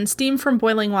distillation, steam from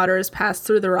boiling water is passed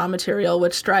through the raw material,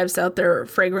 which drives out their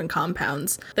fragrant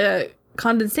compounds. The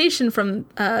condensation from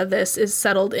this is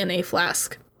settled in a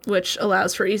flask, which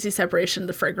allows for easy separation of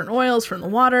the fragrant oils from the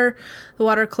water. The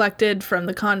water collected from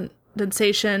the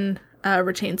condensation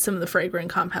retains some of the fragrant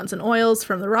compounds and oils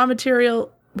from the raw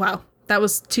material. Wow, that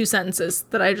was 2 sentences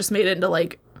that I just made into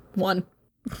like one.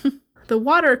 The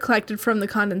water collected from the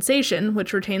condensation,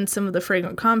 which retains some of the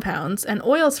fragrant compounds, and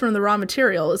oils from the raw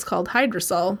material is called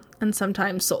hydrosol and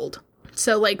sometimes sold.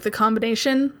 So like the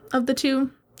combination of the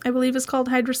two, I believe, is called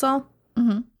hydrosol,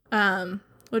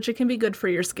 which it can be good for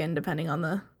your skin depending on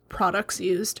the products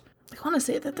used. I want to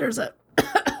say that there's a...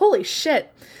 Holy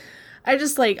shit. I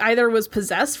just, like, either was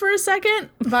possessed for a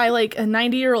second by, like, a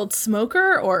 90-year-old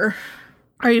smoker, or...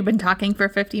 Or you've been talking for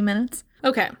 50 minutes?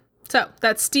 Okay, so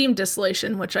that's steam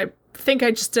distillation, which I think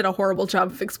I just did a horrible job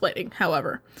of explaining,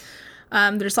 however.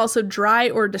 There's also dry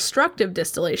or destructive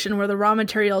distillation, where the raw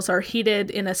materials are heated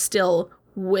in a still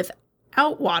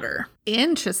without water.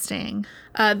 Interesting.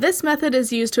 This method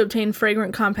is used to obtain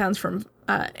fragrant compounds from,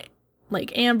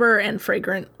 like, amber and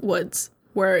fragrant woods,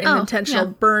 where an intentional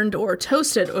burned or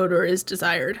toasted odor is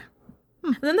desired.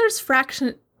 And then there's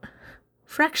fractionation,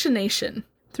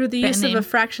 through the use of a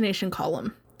fractionation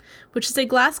column, which is a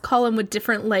glass column with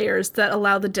different layers that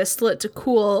allow the distillate to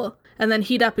cool and then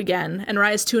heat up again and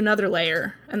rise to another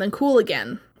layer and then cool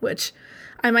again, which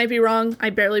I might be wrong.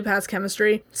 I barely passed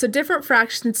chemistry. So different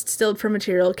fractions distilled from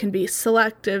material can be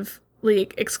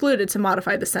selectively excluded to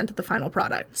modify the scent of the final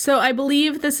product. So I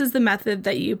believe this is the method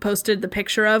that you posted the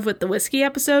picture of with the whiskey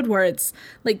episode, where it's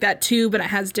like that tube and it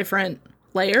has different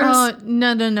layers. Oh,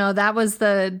 no. That was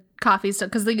the coffee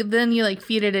stuff, because then you like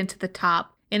feed it into the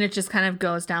top And it just kind of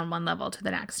goes down one level to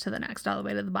the next, all the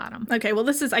way to the bottom. Okay, well,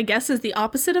 this is, I guess, is the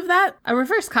opposite of that. A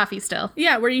reverse coffee still.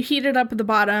 Yeah, where you heat it up at the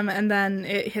bottom and then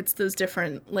it hits those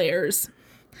different layers.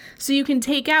 So you can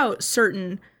take out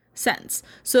certain scents.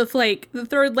 So if, like, the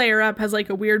third layer up has, like,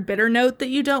 a weird bitter note that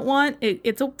you don't want,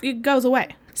 it goes away.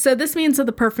 So this means that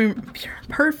the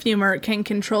perfumer can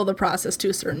control the process to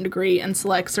a certain degree and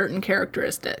select certain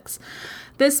characteristics.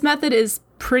 This method is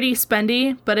pretty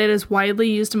spendy, but it is widely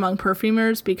used among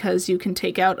perfumers because you can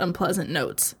take out unpleasant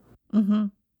notes. Mm-hmm.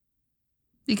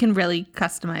 You can really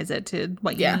customize it to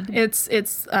what you need.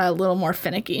 It's a little more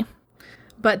finicky.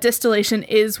 But distillation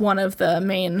is one of the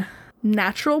main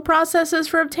natural processes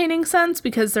for obtaining scents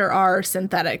because there are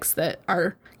synthetics that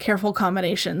are careful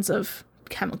combinations of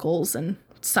chemicals and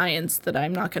science that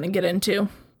I'm not going to get into.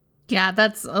 Yeah,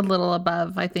 that's a little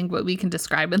above, I think, what we can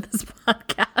describe in this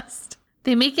podcast.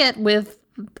 They make it with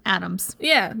atoms.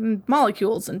 Yeah,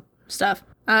 molecules and stuff.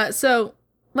 So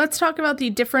let's talk about the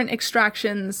different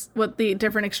extractions, what the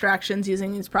different extractions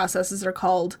using these processes are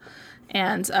called,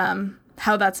 and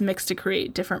how that's mixed to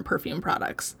create different perfume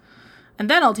products. And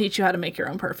then I'll teach you how to make your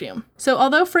own perfume. So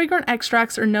although fragrant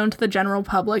extracts are known to the general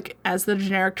public as the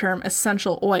generic term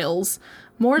essential oils,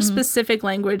 more specific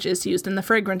language is used in the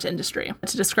fragrance industry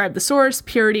to describe the source,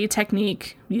 purity,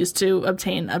 technique used to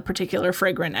obtain a particular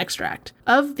fragrant extract.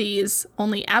 Of these,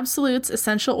 only absolutes,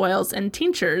 essential oils, and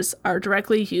tinctures are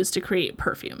directly used to create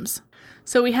perfumes.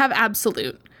 So we have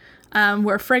absolute,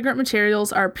 where fragrant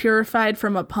materials are purified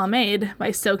from a pomade by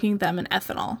soaking them in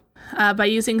ethanol. By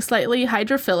using slightly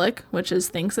hydrophilic, which is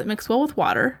things that mix well with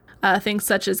water, things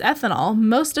such as ethanol,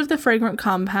 most of the fragrant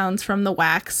compounds from the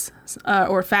wax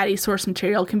or fatty source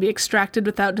material can be extracted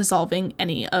without dissolving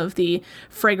any of the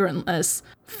fragrantless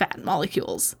fat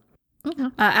molecules. Mm-hmm.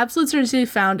 Absolutes are usually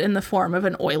found in the form of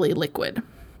an oily liquid.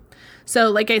 So,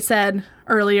 like I said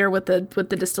earlier with the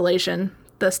distillation,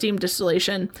 the steam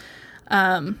distillation,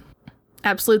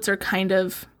 absolutes are kind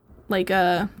of like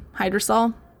a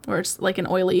hydrosol, or it's like an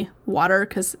oily water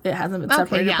because it hasn't been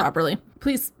separated properly.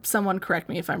 Please, someone correct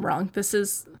me if I'm wrong. This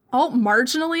is all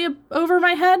marginally over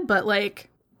my head, but like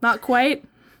not quite.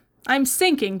 I'm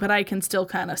sinking, but I can still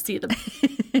kind of see them.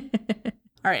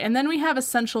 All right, and then we have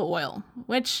essential oil,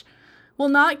 which will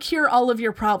not cure all of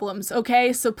your problems,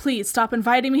 okay? So please stop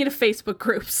inviting me to Facebook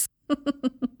groups.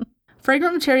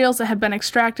 Fragrant materials that have been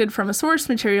extracted from a source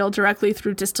material directly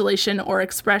through distillation or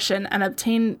expression and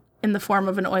obtained in the form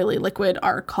of an oily liquid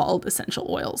are called essential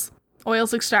oils.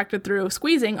 Oils extracted through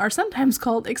squeezing are sometimes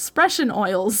called expression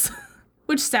oils,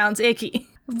 which sounds icky.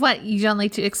 What, you don't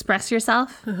like to express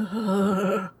yourself?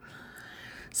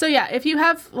 So yeah, if you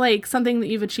have like something that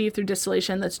you've achieved through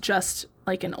distillation that's just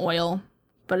like an oil,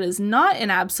 but is not an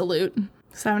absolute,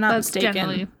 so I'm not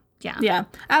mistaken. Yeah.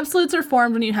 Absolutes are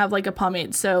formed when you have like a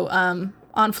pomade. So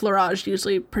Enfleurage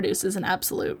usually produces an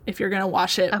absolute if you're going to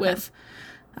wash it with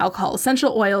alcohol.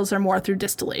 Essential oils are more through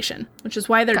distillation, which is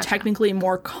why they're technically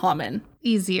more common.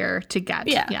 Easier to get.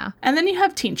 Yeah. And then you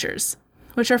have tinctures,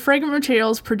 which are fragrant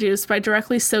materials produced by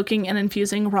directly soaking and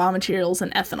infusing raw materials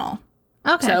in ethanol.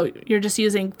 Okay. So you're just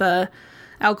using the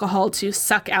alcohol to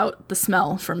suck out the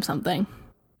smell from something.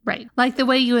 Right. Like the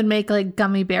way you would make like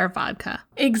gummy bear vodka.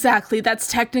 Exactly. That's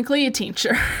technically a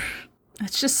tincture.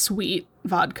 It's just sweet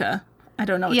vodka. I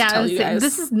don't know what to tell you guys.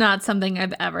 This is not something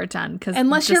I've ever done.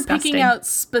 Unless you're picking out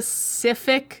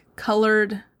specific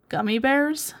colored gummy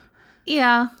bears.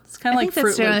 Yeah. It's kind of like Fruit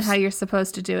Loops. That's generally how you're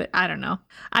supposed to do it. I don't know.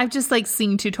 I've just like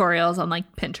seen tutorials on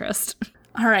like Pinterest.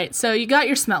 All right. So you got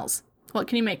your smells. What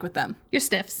can you make with them? Your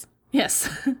sniffs. Yes.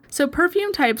 So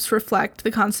perfume types reflect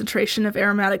the concentration of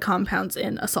aromatic compounds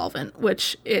in a solvent,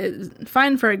 which is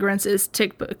fine fragrance is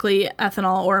typically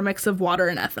ethanol or a mix of water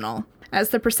and ethanol. As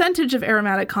the percentage of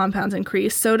aromatic compounds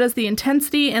increase, so does the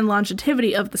intensity and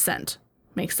longevity of the scent.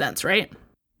 Makes sense, right?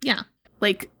 Yeah.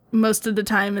 Like most of the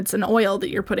time it's an oil that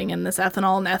you're putting in this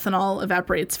ethanol, and ethanol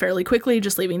evaporates fairly quickly,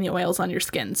 just leaving the oils on your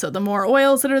skin. So the more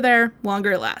oils that are there,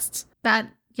 longer it lasts. That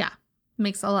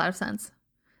makes a lot of sense.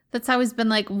 That's always been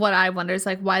like what I wonder is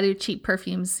like, why do cheap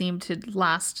perfumes seem to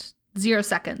last 0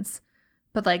 seconds,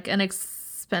 but like an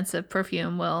expensive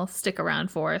perfume will stick around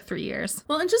for 3 years?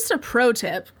 Well, and just a pro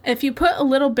tip, if you put a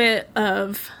little bit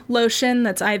of lotion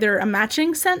that's either a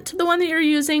matching scent to the one that you're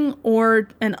using or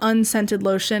an unscented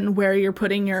lotion where you're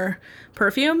putting your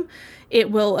perfume, it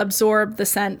will absorb the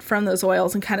scent from those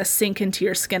oils and kind of sink into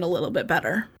your skin a little bit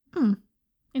better.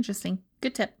 Interesting.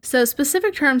 Good tip. So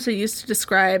specific terms are used to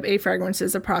describe a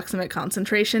fragrance's approximate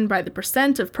concentration by the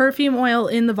percent of perfume oil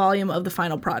in the volume of the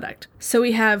final product. So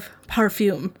we have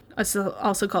parfum,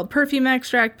 also called perfume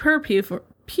extract, perfume.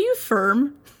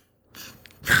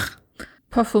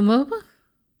 Parfum?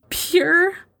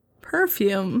 pure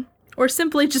perfume, or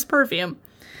simply just perfume.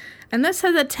 And this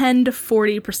has a 10 to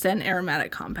 40%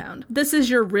 aromatic compound. This is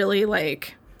your really,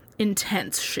 like,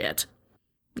 intense shit.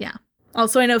 Yeah.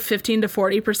 Also, I know 15 to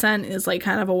 40% is, like,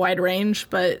 kind of a wide range,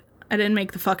 but I didn't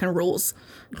make the fucking rules.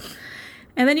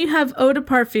 And then you have Eau de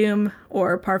Parfum,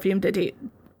 or Parfum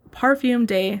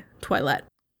de Toilette.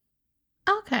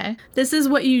 Okay. This is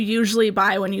what you usually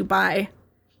buy when you buy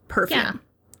perfume. Yeah.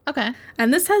 Okay.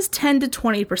 And this has 10 to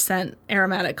 20%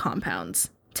 aromatic compounds,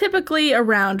 typically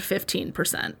around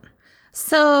 15%.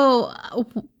 So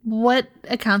what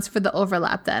accounts for the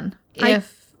overlap then? I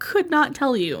could not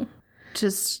tell you.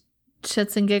 Just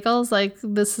shits and giggles? Like,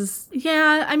 this is...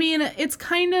 Yeah, I mean, it's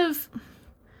kind of...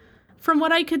 From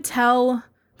what I could tell,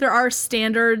 there are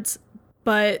standards,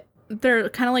 but they're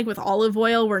kind of like with olive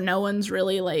oil where no one's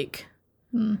really, like,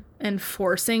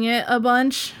 enforcing it a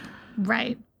bunch.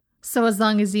 Right. So as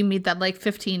long as you meet that, like,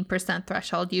 15%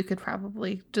 threshold, you could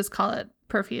probably just call it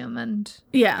perfume and...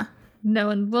 Yeah. No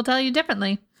one will tell you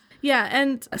differently. Yeah,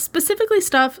 and specifically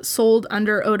stuff sold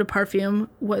under Eau de Parfum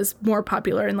was more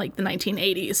popular in, like, the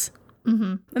 1980s.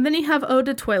 Mm-hmm. And then you have Eau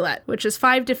de Toilette, which is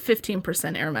 5 to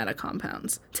 15% aromatic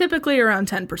compounds, typically around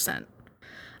 10%.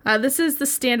 This is the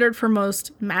standard for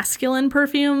most masculine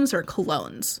perfumes or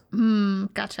colognes.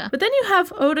 Gotcha. But then you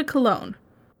have Eau de Cologne,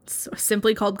 it's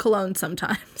simply called cologne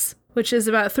sometimes, which is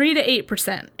about 3 to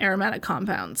 8% aromatic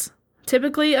compounds,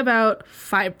 typically about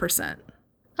 5%.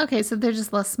 Okay, so they're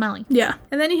just less smelly. Yeah.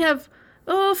 And then you have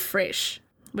Eau Fraiche,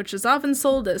 which is often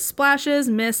sold as splashes,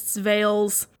 mists,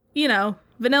 veils, you know,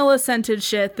 vanilla scented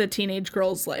shit that teenage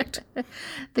girls liked.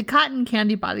 The cotton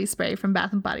candy body spray from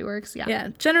Bath and Body Works, yeah. Yeah.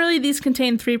 Generally, these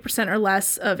contain 3% or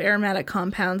less of aromatic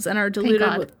compounds and are diluted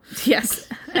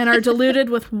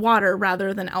with water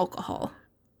rather than alcohol.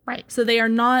 Right. So they are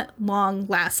not long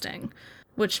lasting,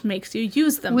 which makes you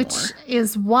use them more. Which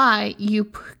is why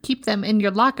you keep them in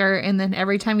your locker, and then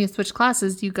every time you switch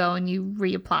classes, you go and you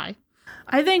reapply.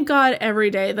 I thank God every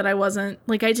day that I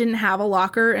didn't have a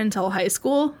locker until high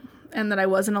school, and that I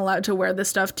wasn't allowed to wear this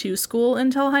stuff to school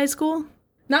until high school.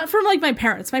 Not from, like, my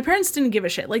parents. My parents didn't give a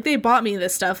shit. Like, they bought me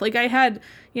this stuff. Like, I had,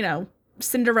 you know,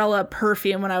 Cinderella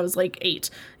perfume when I was, like, 8.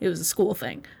 It was a school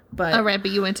thing. But Oh, right,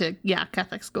 but you went to,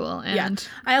 Catholic school. And yeah.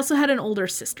 I also had an older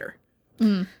sister.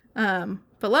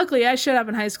 But luckily, I showed up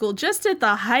in high school just at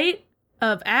the height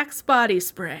of Axe body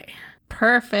spray.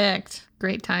 Perfect.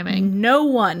 Great timing. No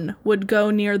one would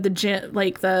go near the gym,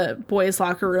 like the boys'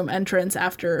 locker room entrance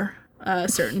after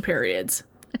certain periods.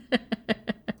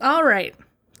 All right.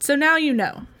 So now you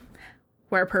know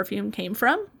where perfume came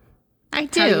from. I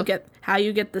do. How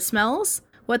you get the smells,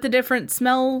 what the different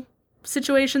smell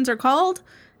situations are called,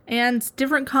 and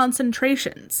different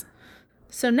concentrations.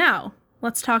 So now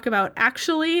let's talk about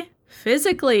actually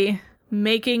physically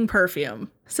making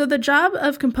perfume. So the job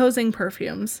of composing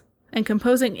perfumes, and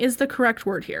composing is the correct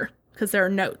word here because there are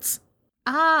notes.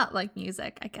 Like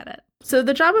music. I get it. So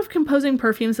the job of composing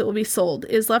perfumes that will be sold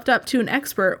is left up to an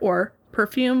expert or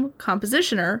perfume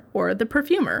compositioner or the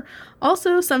perfumer,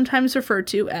 also sometimes referred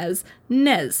to as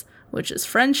nez, which is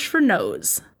French for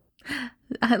nose.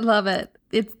 I love it.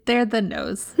 They're the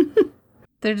nose.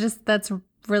 That's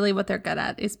really what they're good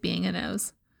at, is being a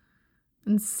nose.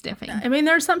 And sniffing. I mean,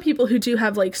 there are some people who do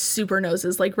have, like, super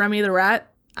noses, like Remy the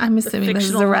Rat. I'm assuming this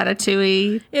is a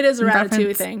Ratatouille. It is a Ratatouille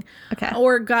reference. thing. Okay.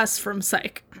 Or Gus from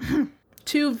Psych.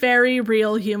 Two very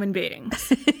real human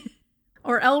beings.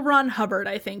 Or L. Ron Hubbard,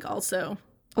 I think, also.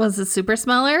 Was a super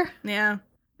smeller? Yeah.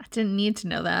 I didn't need to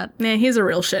know that. Yeah, he's a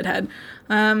real shithead.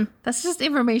 That's just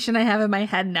information I have in my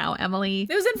head now, Emily.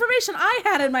 It was information I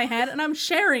had in my head, and I'm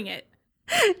sharing it.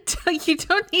 You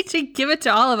don't need to give it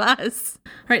to all of us.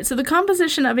 All right, so the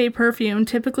composition of a perfume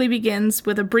typically begins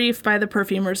with a brief by the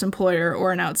perfumer's employer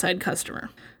or an outside customer.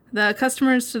 The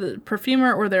customers to the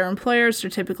perfumer or their employers are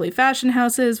typically fashion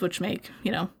houses, which make,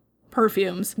 you know,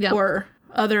 perfumes, Yep. or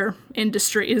other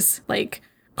industries like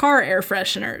car air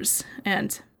fresheners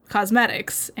and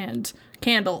cosmetics and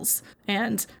candles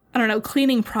and, I don't know,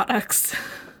 cleaning products.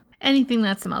 Anything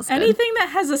that smells good. Anything that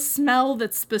has a smell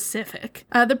that's specific.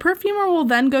 The perfumer will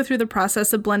then go through the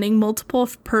process of blending multiple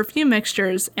perfume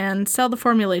mixtures and sell the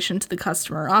formulation to the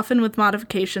customer, often with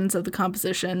modifications of the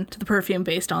composition to the perfume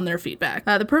based on their feedback.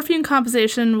 The perfume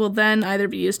composition will then either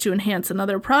be used to enhance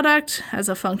another product as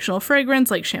a functional fragrance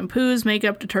like shampoos,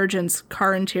 makeup, detergents,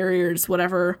 car interiors,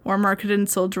 whatever, or marketed and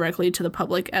sold directly to the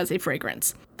public as a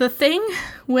fragrance. The thing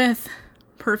with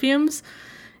perfumes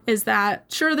is that,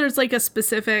 sure, there's like a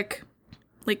specific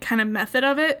like kind of method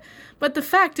of it. But the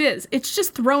fact is, it's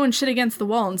just throwing shit against the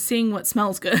wall and seeing what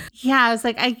smells good. Yeah, I was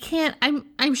like,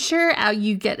 I'm sure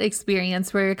you get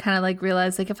experience where you kind of like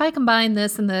realize like if I combine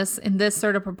this and this in this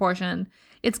sort of proportion,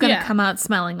 it's going to come out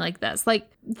smelling like this. Like,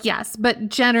 yes, but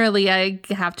generally I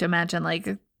have to imagine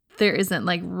like there isn't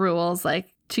like rules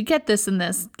like to get this and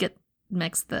this,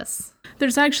 mix this.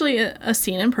 There's actually a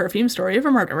scene in Perfume Story of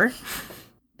a Murderer.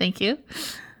 Thank you.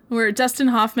 Where Dustin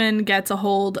Hoffman gets a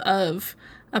hold of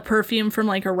a perfume from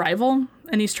like a rival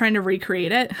and he's trying to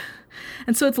recreate it.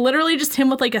 And so it's literally just him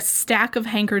with like a stack of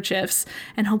handkerchiefs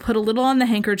and he'll put a little on the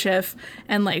handkerchief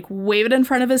and like wave it in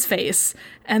front of his face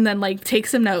and then like take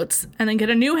some notes and then get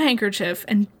a new handkerchief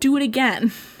and do it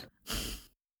again.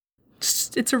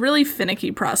 It's a really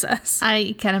finicky process.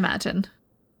 I can imagine.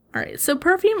 All right, so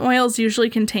perfume oils usually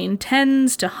contain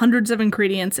tens to hundreds of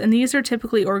ingredients, and these are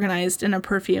typically organized in a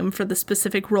perfume for the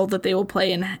specific role that they will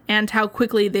play and how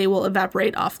quickly they will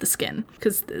evaporate off the skin.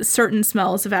 Because certain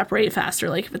smells evaporate faster.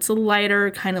 Like if it's a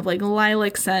lighter, kind of like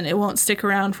lilac scent, it won't stick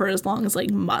around for as long as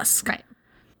like musk. Right.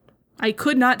 I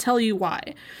could not tell you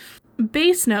why.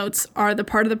 Base notes are the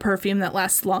part of the perfume that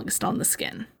lasts longest on the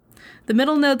skin. The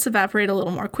middle notes evaporate a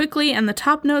little more quickly, and the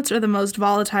top notes are the most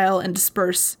volatile and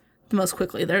disperse the most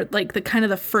quickly. They're like the kind of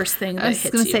the first thing that hits you.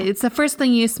 I was going to say, it's the first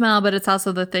thing you smell, but it's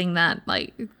also the thing that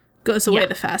like goes away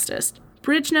the fastest.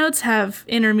 Bridge notes have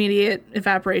intermediate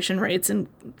evaporation rates and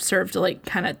serve to like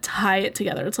kind of tie it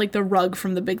together. It's like the rug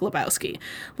from The Big Lebowski.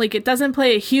 Like it doesn't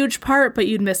play a huge part, but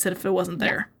you'd miss it if it wasn't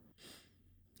there.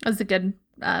 That was a good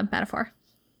metaphor.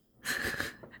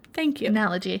 Thank you.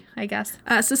 Analogy, I guess.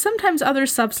 So sometimes other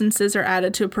substances are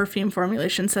added to a perfume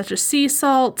formulation, such as sea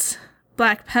salt,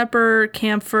 black pepper,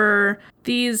 camphor.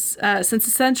 These, since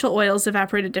essential oils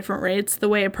evaporate at different rates, the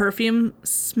way a perfume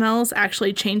smells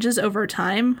actually changes over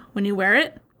time when you wear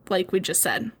it, like we just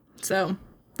said. So,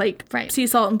 like sea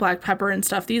salt and black pepper and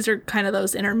stuff, these are kind of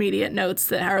those intermediate notes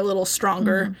that are a little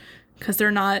stronger because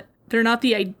they're not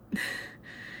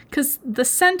because the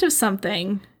scent of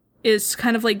something is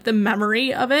kind of like the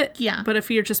memory of it. Yeah. But if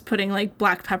you're just putting like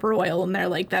black pepper oil in there,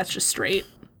 like that's just straight.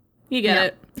 You get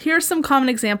it. Here are some common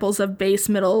examples of base,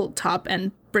 middle, top,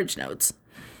 and bridge notes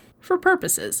for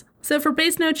purposes. So for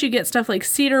base notes, you get stuff like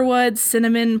cedarwood,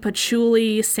 cinnamon,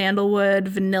 patchouli, sandalwood,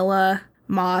 vanilla,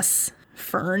 moss,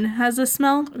 fern has a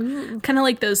smell. Kind of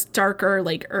like those darker,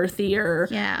 like earthier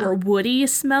or woody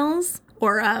smells.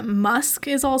 Or musk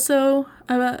is also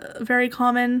a very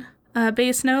common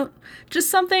base note. Just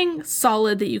something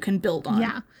solid that you can build on.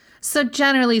 Yeah. So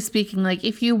generally speaking, like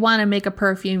if you want to make a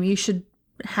perfume, you should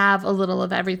have a little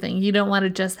of everything. You don't want to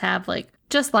just have like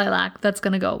just lilac that's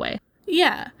going to go away.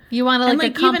 Yeah. You want to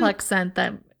like a complex scent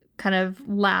that kind of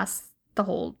lasts the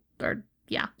whole,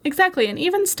 Exactly. And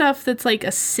even stuff that's like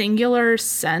a singular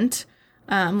scent,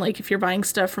 like if you're buying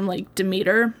stuff from like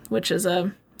Demeter, which is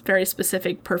a very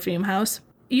specific perfume house,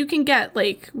 you can get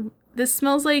like, this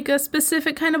smells like a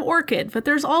specific kind of orchid, but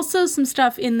there's also some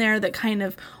stuff in there that kind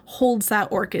of holds that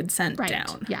orchid scent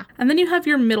down. Yeah. And then you have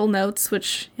your middle notes,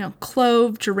 which,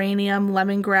 clove, geranium,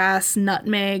 lemongrass,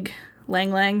 nutmeg,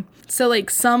 lang lang. So like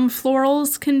some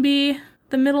florals can be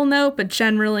the middle note, but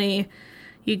generally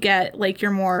you get like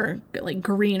your more like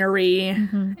greenery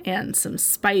and some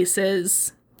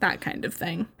spices, that kind of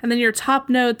thing. And then your top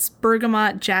notes,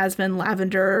 bergamot, jasmine,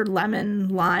 lavender, lemon,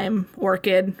 lime,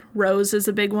 orchid, rose is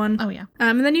a big one. Oh, yeah.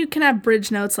 And then you can have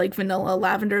bridge notes like vanilla,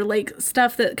 lavender, like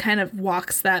stuff that kind of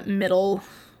walks that middle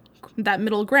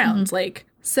ground. Like,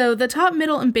 so the top,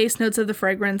 middle, and base notes of the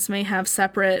fragrance may have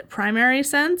separate primary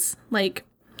scents. Like,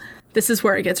 this is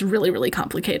where it gets really, really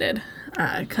complicated.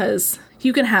 Because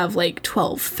you can have like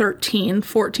 12, 13,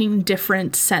 14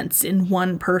 different scents in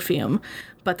one perfume,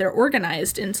 but they're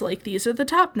organized into like, these are the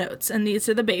top notes and these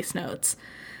are the base notes.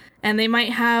 And they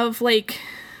might have like,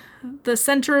 the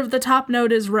center of the top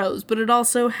note is rose, but it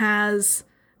also has,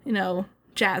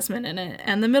 jasmine in it.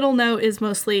 And the middle note is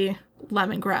mostly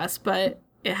lemongrass, but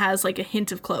it has like a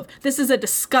hint of clove. This is a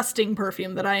disgusting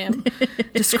perfume that I am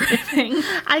describing.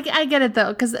 I get it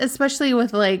though, because especially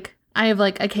with like, I have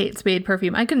like a Kate Spade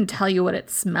perfume. I couldn't tell you what it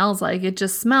smells like. It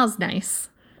just smells nice.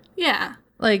 Yeah.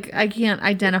 Like, I can't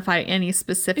identify any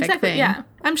specific thing. Yeah.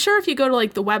 I'm sure if you go to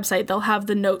like the website, they'll have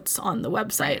the notes on the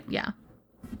website. Yeah.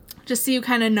 Just so you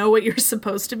kind of know what you're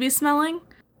supposed to be smelling.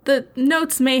 The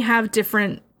notes may have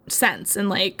different scents and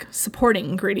like supporting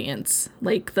ingredients,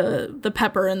 like the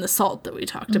pepper and the salt that we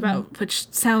talked about, which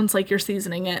sounds like you're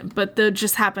seasoning it, but they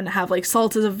just happen to have like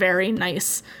salt is a very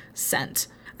nice scent.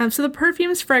 So the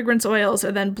perfume's fragrance oils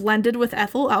are then blended with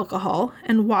ethyl alcohol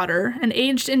and water and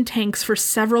aged in tanks for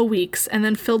several weeks and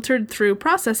then filtered through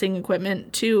processing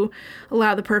equipment to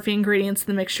allow the perfume ingredients in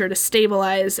the mixture to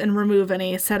stabilize and remove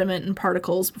any sediment and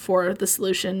particles before the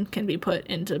solution can be put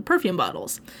into perfume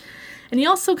bottles. And you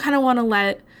also kind of want to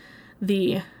let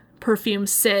the perfume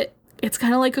sit. It's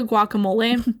kind of like a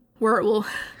guacamole where it will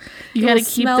You got to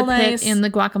keep the nice. pit in the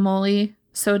guacamole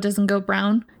so it doesn't go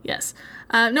brown. Yes.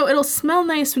 No, it'll smell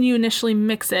nice when you initially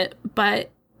mix it,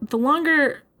 but the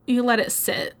longer you let it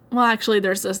sit, well, actually,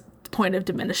 there's a point of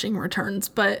diminishing returns,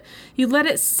 but you let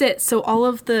it sit so all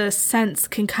of the scents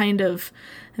can kind of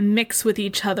mix with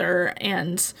each other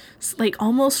and like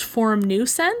almost form new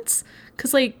scents.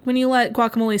 Because like when you let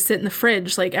guacamole sit in the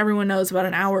fridge, like everyone knows about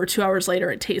an hour or 2 hours later,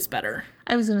 it tastes better.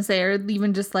 I was going to say, or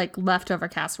even just like leftover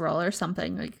casserole or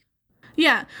something. Like,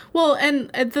 Yeah, well, and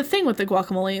the thing with the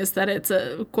guacamole is that it's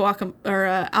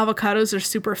avocados are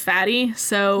super fatty,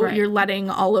 so Right. you're letting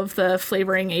all of the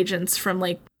flavoring agents from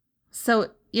like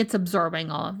so it's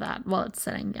absorbing all of that while it's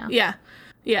sitting. Yeah.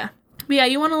 yeah. But yeah,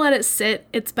 you want to let it sit.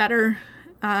 It's better.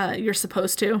 You're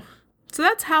supposed to. So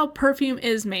that's how perfume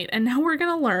is made, and now we're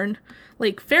gonna learn,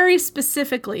 like very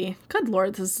specifically. Good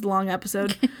Lord, this is a long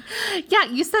episode. Yeah,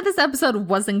 you said this episode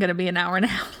wasn't going to be an hour and a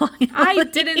half long. I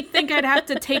didn't think I'd have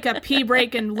to take a pee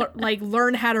break and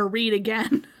learn how to read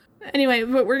again. Anyway,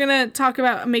 but we're gonna talk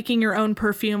about making your own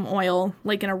perfume oil,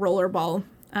 like in a roller ball,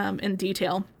 in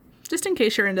detail, just in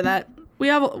case you're into that. We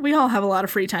all have a lot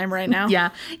of free time right now.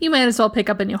 Yeah, you might as well pick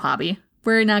up a new hobby.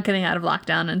 We're not getting out of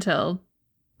lockdown until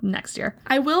next year.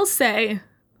 I will say,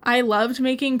 I loved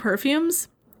making perfumes.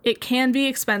 It can be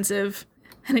expensive,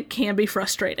 and it can be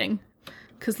frustrating.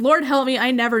 Because Lord help me,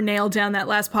 I never nailed down that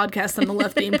last podcast on the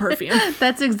left beam perfume.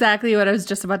 That's exactly what I was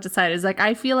just about to say. Is like,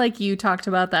 I feel like you talked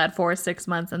about that for 6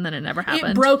 months and then it never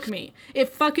happened. It broke me. It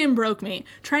fucking broke me.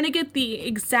 Trying to get the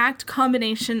exact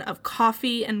combination of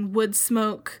coffee and wood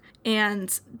smoke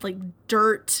and like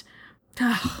dirt.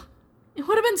 Ugh, it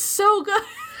would have been so good.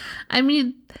 I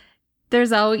mean,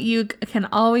 you can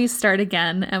always start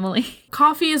again, Emily.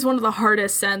 Coffee is one of the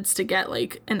hardest scents to get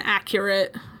like an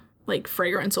accurate like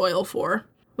fragrance oil for,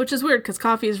 which is weird because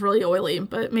coffee is really oily,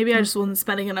 but maybe I just wasn't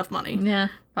spending enough money. Yeah,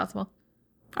 possible.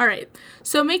 All right.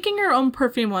 So making your own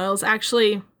perfume oil is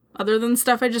actually, other than the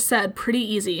stuff I just said, pretty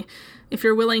easy if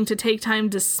you're willing to take time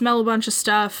to smell a bunch of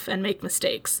stuff and make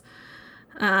mistakes.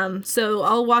 So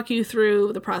I'll walk you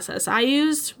through the process I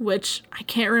used, which I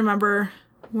can't remember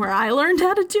where I learned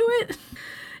how to do it.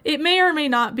 It may or may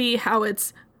not be how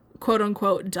it's quote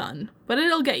unquote done, but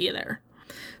it'll get you there.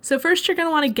 So first you're going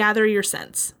to want to gather your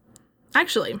scents.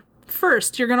 Actually,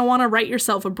 first you're going to want to write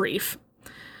yourself a brief.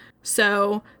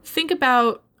 So think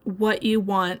about what you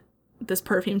want this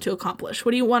perfume to accomplish.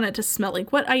 What do you want it to smell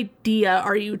like? What idea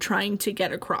are you trying to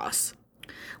get across?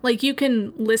 Like you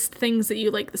can list things that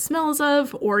you like the smells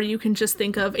of, or you can just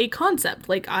think of a concept.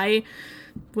 Like I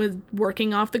was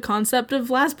working off the concept of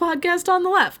last podcast on the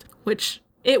left, which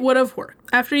it would have worked.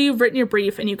 After you've written your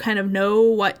brief and you kind of know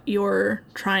what you're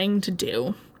trying to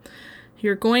do,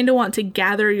 you're going to want to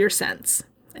gather your scents.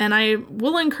 And I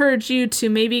will encourage you to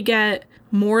maybe get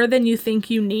more than you think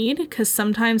you need, because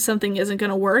sometimes something isn't going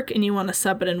to work and you want to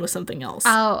sub it in with something else.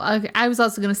 Oh, okay. I was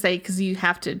also going to say, because you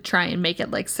have to try and make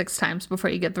it like 6 times before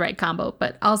you get the right combo.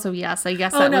 But also, yes, I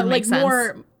guess that would make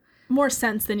sense. More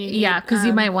sense than you need. Yeah, because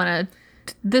you might want to,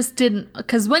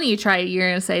 because when you try it, you're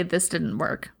going to say this didn't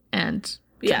work and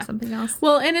try something else.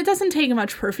 Well, and it doesn't take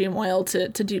much perfume oil to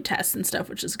do tests and stuff,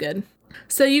 which is good.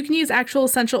 So you can use actual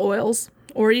essential oils,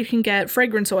 or you can get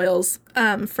fragrance oils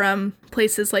from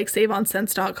places like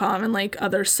SaveOnScents.com and like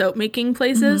other soap making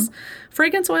places. Mm-hmm.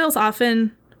 Fragrance oils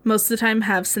often, most of the time,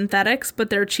 have synthetics, but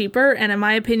they're cheaper. And in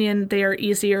my opinion, they are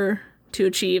easier to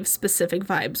achieve specific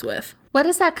vibes with. What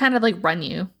does that kind of like run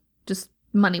you, just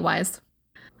money-wise?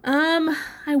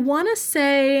 I want to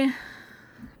say,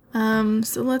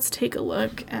 so let's take a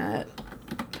look at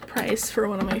price for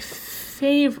one of my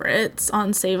favorites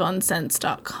on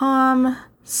SaveOnScents.com.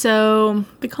 So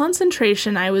the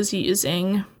concentration I was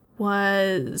using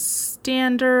was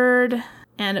standard,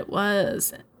 and it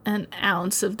was an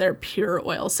ounce of their pure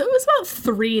oil. So it was about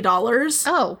 $3.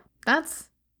 Oh, that's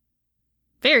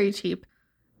very cheap.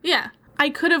 Yeah. I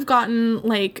could have gotten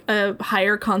like a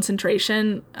higher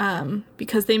concentration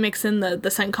because they mix in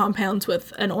the scent compounds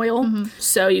with an oil. Mm-hmm.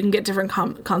 So you can get different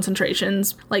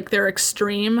concentrations. Like their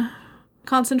extreme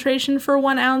concentration for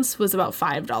 1 ounce was about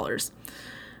 $5.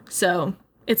 So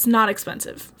it's not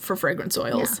expensive for fragrance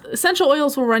oils. Yeah. Essential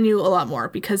oils will run you a lot more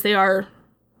because they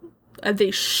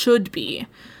should be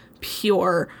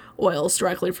pure oils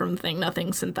directly from the thing,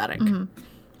 nothing synthetic. Mm-hmm.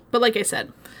 But like I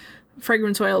said,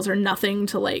 fragrance oils are nothing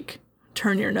to like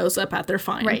turn your nose up at. They're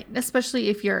fine. Right. Especially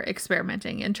if you're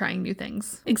experimenting and trying new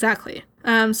things. Exactly.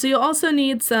 So you'll also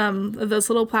need some of those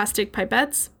little plastic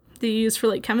pipettes that you use for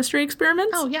like chemistry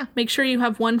experiments. Oh, yeah. Make sure you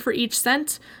have one for each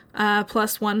scent,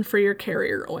 plus one for your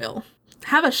carrier oil.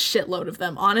 Have a shitload of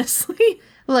them, honestly.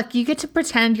 Look, you get to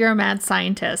pretend you're a mad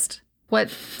scientist.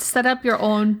 Set up your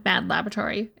own mad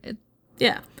laboratory.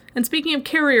 Yeah. And speaking of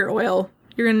carrier oil,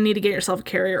 you're going to need to get yourself a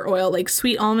carrier oil like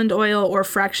sweet almond oil or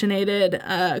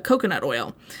fractionated coconut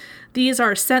oil. These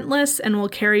are scentless and will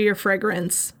carry your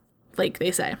fragrance, like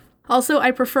they say. Also,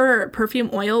 I prefer perfume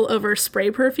oil over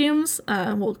spray perfumes,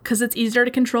 because it's easier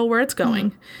to control where it's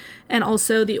going. And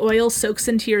also, the oil soaks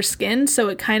into your skin, so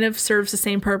it kind of serves the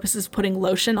same purpose as putting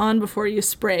lotion on before you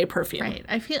spray perfume. Right.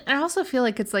 I also feel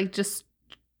like it's like just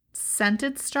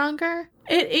scented stronger.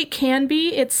 It can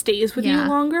be. It stays with you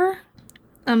longer.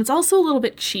 It's also a little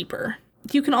bit cheaper.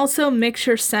 You can also mix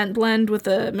your scent blend with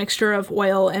a mixture of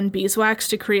oil and beeswax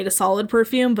to create a solid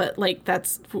perfume, but like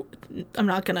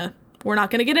we're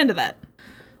not gonna get into that.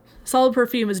 Solid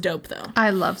perfume is dope though. I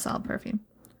love solid perfume.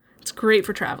 It's great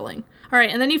for traveling. All right,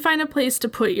 and then you find a place to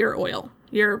put your oil,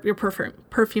 your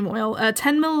perfume oil. A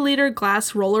 10 milliliter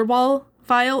glass rollerball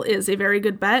vial is a very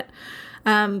good bet.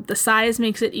 The size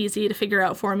makes it easy to figure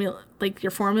out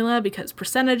your formula because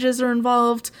percentages are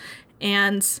involved,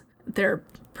 and they're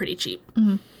pretty cheap.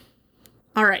 Mm-hmm.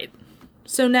 All right,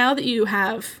 so now that you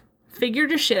have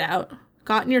figured your shit out,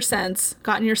 gotten your scents,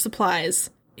 gotten your supplies,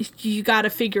 you got to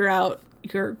figure out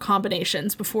your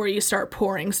combinations before you start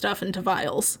pouring stuff into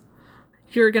vials.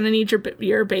 You're going to need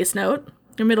your base note,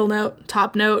 your middle note,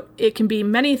 top note. It can be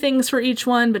many things for each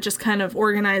one, but just kind of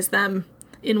organize them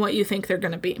in what you think they're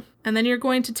going to be. And then you're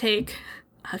going to take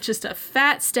just a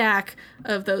fat stack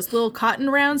of those little cotton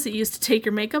rounds that you used to take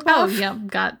your makeup off. Oh, yeah.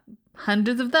 Got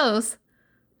hundreds of those.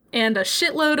 And a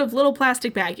shitload of little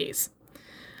plastic baggies.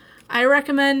 I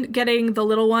recommend getting the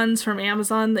little ones from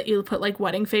Amazon that you put like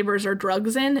wedding favors or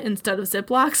drugs in instead of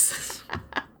Ziplocs.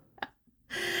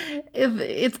 If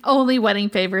it's only wedding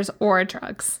favors or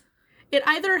drugs. It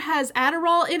either has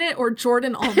Adderall in it or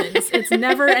Jordan almonds. It's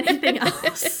never anything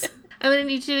else. I'm going to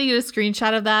need you to get a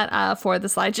screenshot of that for the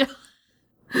slideshow.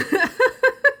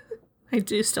 I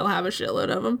do still have a shitload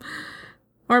of them.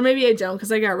 Or maybe I don't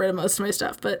because I got rid of most of my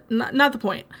stuff, but not the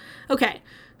point. Okay,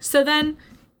 so then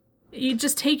you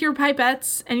just take your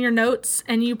pipettes and your notes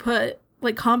and you put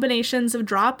like combinations of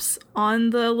drops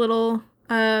on the little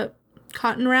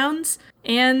cotton rounds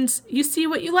and you see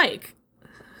what you like.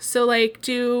 So like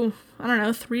do,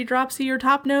 3 drops of your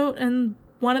top note and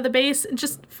 1 of the base and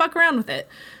just fuck around with it.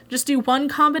 Just do 1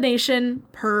 combination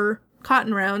per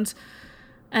cotton round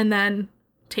and then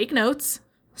take notes,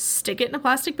 stick it in a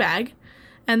plastic bag,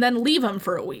 and then leave them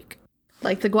for a week.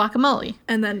 Like the guacamole.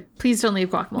 And then please don't leave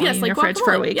guacamole in your fridge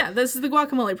for a week. Yeah, this is the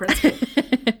guacamole principle.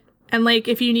 And like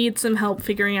if you need some help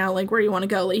figuring out like where you want to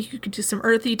go, like you could do some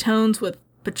earthy tones with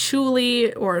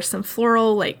patchouli or some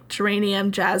floral like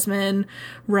geranium, jasmine,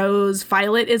 rose,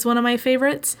 violet is one of my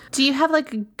favorites. Do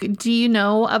you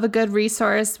know of a good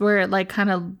resource where it like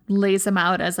kind of lays them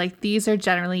out as like these are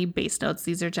generally base notes,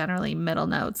 these are generally middle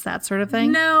notes, that sort of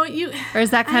thing? No, or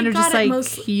is that kind of just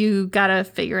like you gotta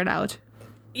figure it out?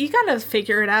 You gotta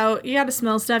figure it out. You gotta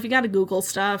smell stuff. You gotta Google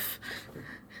stuff.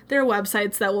 There are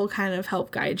websites that will kind of help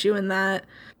guide you in that.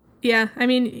 Yeah, I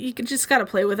mean, you just gotta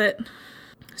play with it.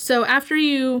 So after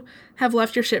you have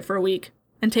left your shit for a week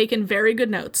and taken very good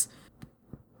notes,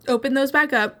 open those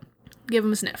back up, give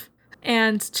them a sniff.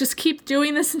 And just keep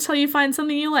doing this until you find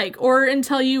something you like or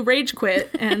until you rage quit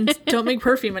and don't make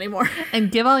perfume anymore. And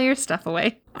give all your stuff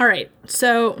away. All right.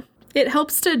 So it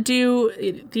helps to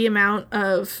do the amount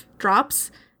of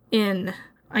drops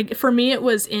for me, it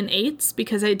was in 8s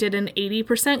because I did an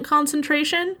 80%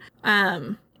 concentration.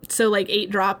 So like 8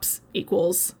 drops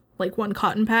equals like 1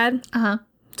 cotton pad. Uh-huh.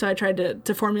 So I tried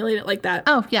to formulate it like that.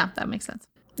 Oh, yeah, that makes sense.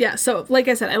 Yeah, so like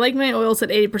I said, I like my oils at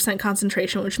 80%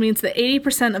 concentration, which means that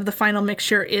 80% of the final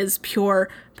mixture is pure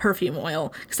perfume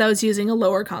oil because I was using a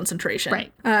lower concentration.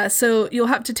 Right. So you'll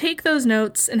have to take those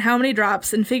notes and how many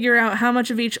drops and figure out how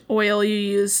much of each oil you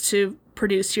use to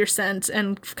produce your scent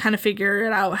and kind of figure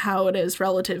it out how it is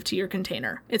relative to your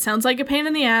container. It sounds like a pain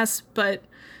in the ass, but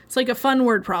it's like a fun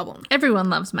word problem. Everyone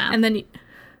loves math. And then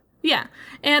yeah.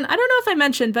 And I don't know if I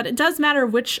mentioned, but it does matter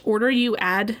which order you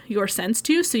add your scents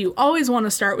to. So you always want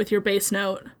to start with your base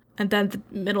note and then the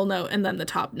middle note and then the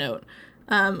top note.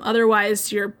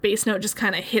 Otherwise, your base note just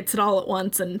kind of hits it all at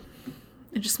once and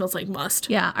it just smells like must.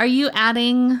 Yeah. Are you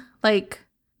adding like,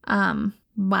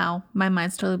 wow, my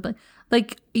mind's totally blank.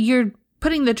 Like you're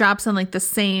putting the drops in like the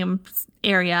same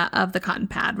area of the cotton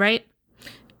pad, right?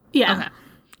 Yeah. Okay.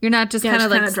 You're not just Yeah, kind of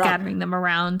just like kinda drop- scattering them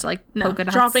around like No, polka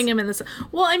dots. dropping them in this.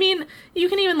 Well, I mean, you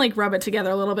can even like rub it together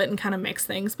a little bit and kind of mix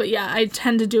things. But yeah, I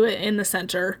tend to do it in the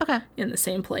center, Okay. in the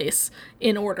same place,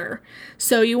 in order.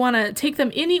 So you want to take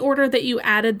them in the order that you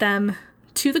added them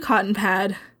to the cotton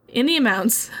pad, in the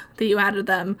amounts that you added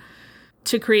them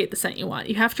to create the scent you want.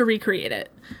 You have to recreate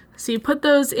it. So you put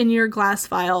those in your glass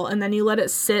vial and then you let it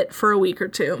sit for a week or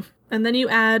two. And then you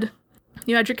add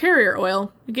your carrier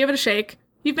oil, you give it a shake,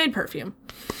 you've made perfume.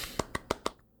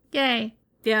 Yay.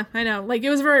 Yeah, I know. Like, it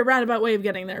was a very roundabout way of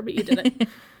getting there, but you did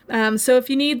it. So if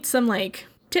you need some, like,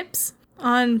 tips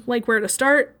on, like, where to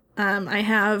start, I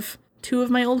have 2 of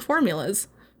my old formulas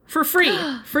for free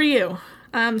for you.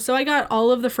 So I got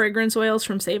all of the fragrance oils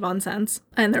from Save On Scents,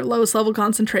 and their lowest level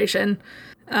concentration.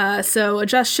 So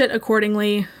adjust shit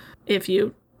accordingly if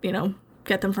you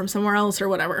get them from somewhere else or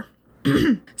whatever.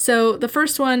 So the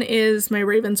first one is my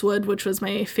Ravenswood, which was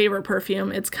my favorite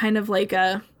perfume. It's kind of like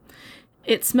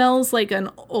it smells like an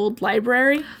old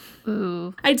library.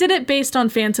 Ooh. I did it based on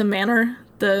Phantom Manor,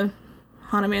 the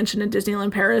Haunted Mansion in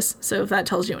Disneyland Paris. So if that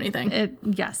tells you anything,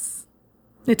 Yes.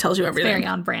 it tells you everything. Very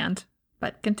on brand.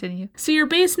 But continue. So your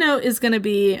base note is going to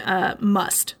be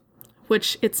must,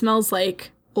 which it smells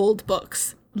like old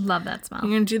books. Love that smell.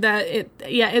 You're going to do that.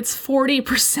 It's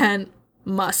 40%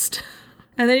 must.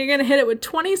 And then you're going to hit it with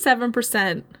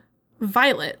 27%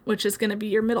 violet, which is going to be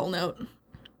your middle note.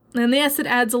 And yes, it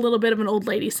adds a little bit of an old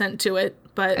lady scent to it,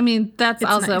 but I mean, that's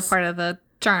it's also nice. part of the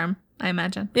charm, I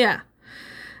imagine. Yeah.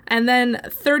 And then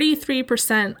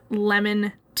 33%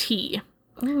 lemon tea.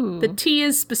 Ooh. The tea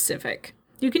is specific.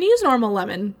 You can use normal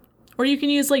lemon, or you can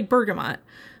use like bergamot,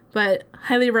 but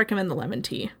highly recommend the lemon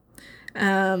tea.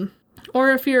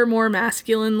 Or if you're more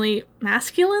masculinely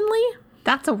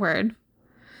That's a word.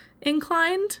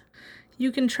 inclined,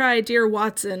 you can try Dear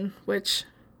Watson, which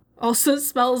also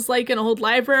smells like an old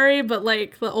library, but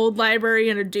like the old library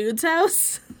in a dude's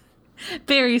house.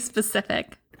 Very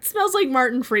specific. It smells like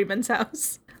Martin Freeman's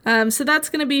house. So that's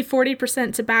going to be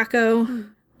 40% tobacco,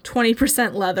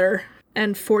 20% leather,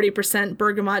 and 40%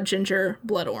 bergamot, ginger,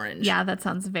 blood orange. Yeah, that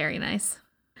sounds very nice.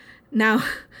 Now,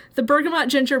 the bergamot,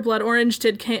 ginger, blood orange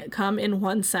did come in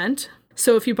 1 scent.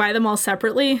 So if you buy them all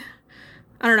separately,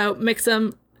 I don't know, mix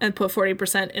them and put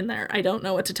 40% in there. I don't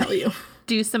know what to tell you.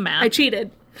 Do some math. I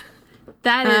cheated.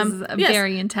 That is yes.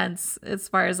 very intense as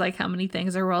far as like how many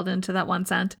things are rolled into that 1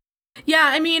 scent. Yeah,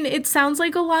 I mean, it sounds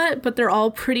like a lot, but they're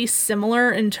all pretty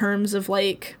similar in terms of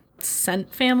like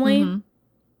scent family. Mm-hmm.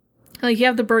 Like you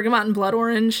have the bergamot and blood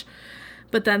orange,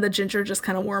 but then the ginger just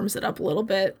kind of warms it up a little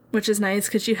bit, which is nice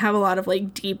because you have a lot of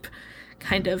like deep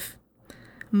kind of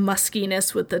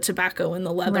muskiness with the tobacco and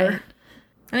the leather. Right.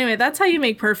 Anyway, that's how you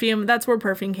make perfume. That's where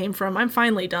perfume came from. I'm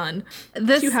finally done.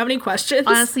 This Do you have any questions?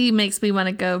 honestly makes me want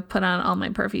to go put on all my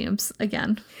perfumes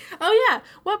again. Oh yeah.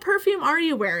 What perfume are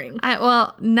you wearing?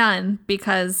 Well, none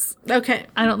because Okay.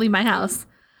 I don't leave my house.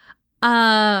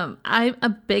 I'm a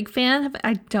big fan of,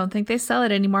 I don't think they sell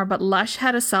it anymore, but Lush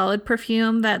had a solid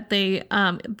perfume that they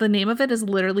the name of it is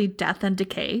literally Death and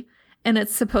Decay, and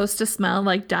it's supposed to smell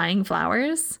like dying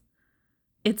flowers.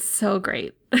 It's so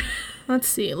great. Let's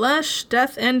see. Lush,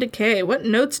 Death, and Decay. What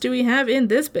notes do we have in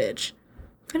this bitch?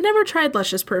 I've never tried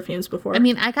Lush's perfumes before. I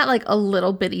mean, I got like a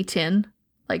little bitty tin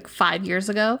like 5 years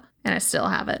ago, and I still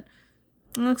have it.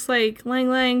 It looks like Lang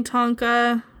Lang,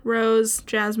 Tonka, Rose,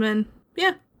 Jasmine.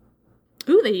 Yeah.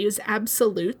 Ooh, they use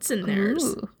absolutes in theirs.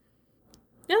 Ooh.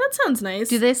 Yeah, that sounds nice.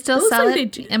 Do they still looks sell like it? they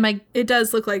do. Am I It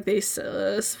does look like they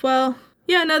well,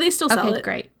 yeah, no, they still sell okay? it.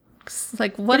 Great. It's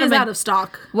like what It am is I? out of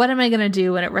stock. What am I gonna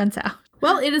do when it runs out?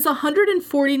 Well, it is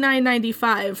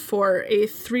 $149.95 for a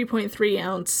 3.3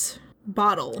 ounce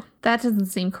bottle. That doesn't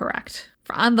seem correct.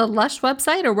 On the Lush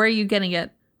website, or where are you getting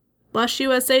it?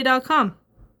 LushUSA.com.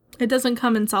 It doesn't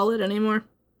come in solid anymore.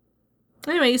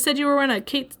 Anyway, you said you were wearing a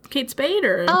Kate Spade,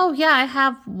 or? Oh, yeah, I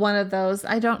have one of those.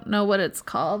 I don't know what it's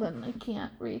called, and I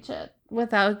can't reach it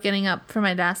without getting up from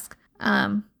my desk.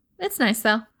 It's nice,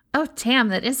 though. Oh, damn,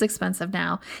 that is expensive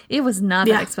now. It was not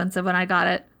that expensive when I got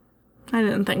it. I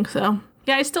didn't think so.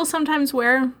 Yeah, I still sometimes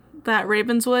wear that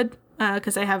Ravenswood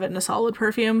because I have it in a solid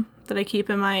perfume that I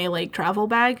keep in my like travel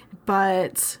bag.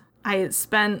 But I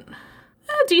spent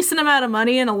a decent amount of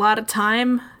money and a lot of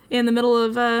time in the middle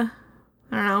of I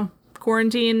don't know,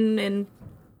 quarantine in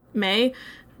May,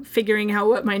 figuring out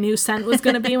what my new scent was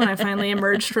going to be when I finally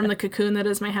emerged from the cocoon that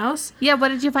is my house. Yeah, what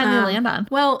did you finally land on?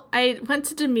 Well, I went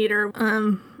to Demeter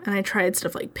and I tried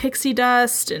stuff like pixie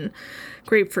dust and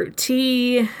grapefruit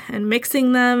tea and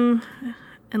mixing them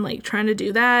and like trying to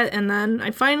do that. And then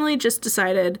I finally just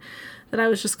decided that I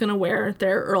was just going to wear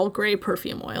their Earl Grey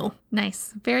perfume oil.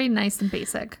 Nice. Very nice and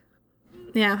basic.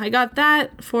 yeah, I got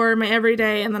that for my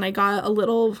everyday, and then I got a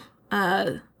little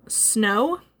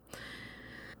snow,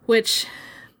 which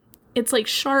it's like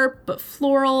sharp but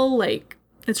floral, like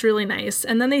it's really nice.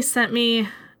 And then they sent me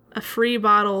a free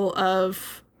bottle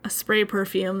of a spray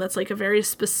perfume that's like a very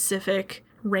specific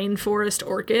rainforest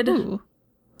orchid. Ooh.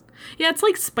 Yeah, it's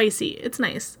like spicy. It's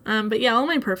nice. But yeah, all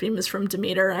my perfume is from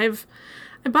Demeter.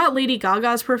 I bought Lady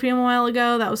Gaga's perfume a while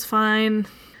ago. That was fine.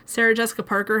 Sarah Jessica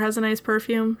Parker has a nice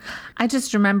perfume. I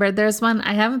just remembered there's one,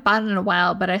 I haven't bought it in a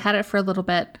while, but I had it for a little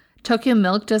bit. Tokyo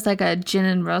Milk does like a gin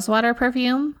and rosewater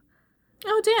perfume.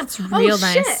 Oh, damn. It's real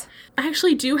nice. Shit. I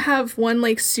actually do have one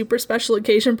like super special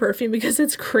occasion perfume because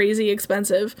it's crazy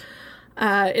expensive.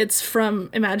 It's from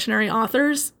Imaginary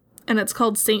Authors, and it's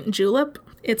called Saint Julep.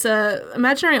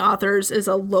 Imaginary Authors is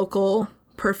a local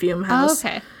perfume house. Oh,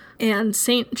 okay. And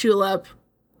Saint Julep,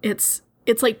 it's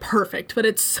like perfect, but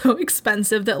it's so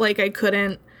expensive that like I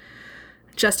couldn't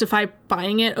justify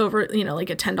buying it over, like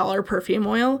a $10 perfume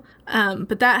oil.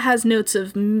 But that has notes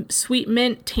of sweet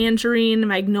mint, tangerine,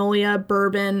 magnolia,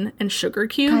 bourbon, and sugar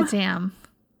cube. God damn.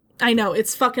 I know,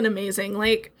 it's fucking amazing.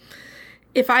 Like,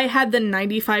 if I had the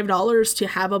 $95 to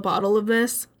have a bottle of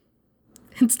this,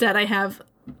 instead I have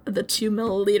the 2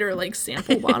 milliliter like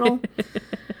sample bottle.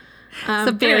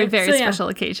 So very special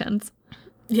occasions.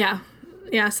 Yeah.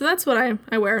 Yeah, so that's what I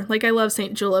wear. Like, I love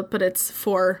St. Julep, but it's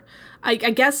for, I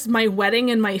guess, my wedding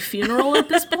and my funeral at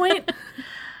this point.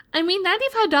 I mean,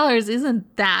 $95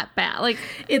 isn't that bad. Like,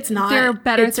 it's not. There are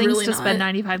better It's things really to not. spend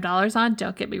 $95 on.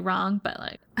 Don't get me wrong, but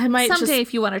like, I might someday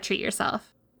if you want to treat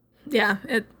yourself. Yeah,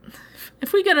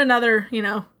 if we get another,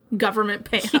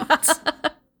 government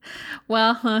payout.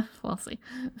 Well, we'll see.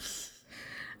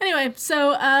 Anyway,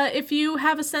 so if you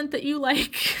have a scent that you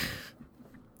like,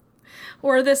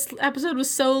 or this episode was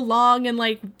so long and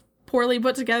like poorly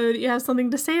put together that you have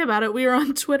something to say about it, we are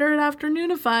on Twitter at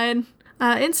Afternoonified,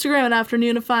 Instagram at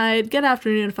Afternoonified,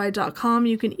 getafternoonified.com.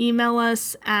 You can email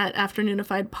us at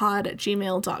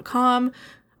afternoonifiedpod@gmail.com.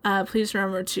 Please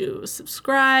remember to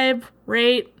subscribe,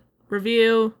 rate,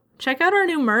 review, check out our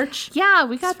new merch. Yeah,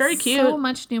 we got very cute. So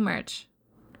much new merch.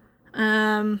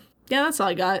 Yeah, that's all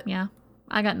I got. Yeah,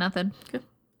 I got nothing.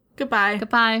 Goodbye.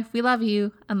 Goodbye. We love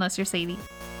you, unless you're Sadie.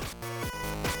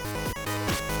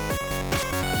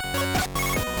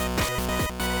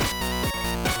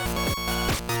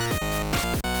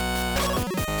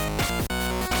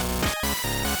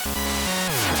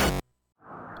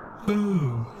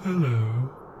 Oh, hello.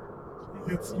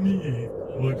 It's me,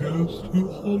 the ghost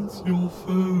who haunts your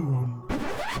phone.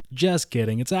 Just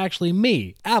kidding, it's actually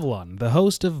me, Avalon, the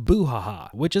host of Boo Ha Ha,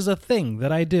 which is a thing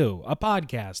that I do, a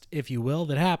podcast, if you will,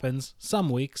 that happens some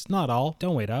weeks, not all.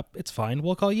 Don't wait up, it's fine,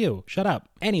 we'll call you. Shut up.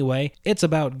 Anyway, it's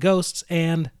about ghosts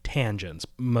and tangents,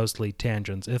 mostly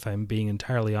tangents if I'm being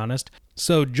entirely honest.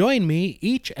 So join me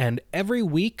each and every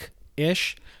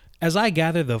week-ish as I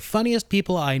gather the funniest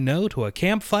people I know to a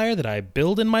campfire that I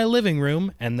build in my living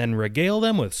room and then regale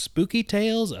them with spooky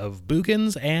tales of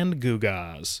boogans and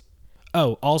googas.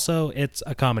 Oh, also, it's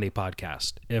a comedy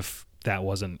podcast, if that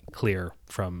wasn't clear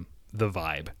from the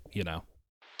vibe,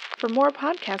 For more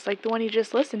podcasts like the one you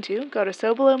just listened to, go to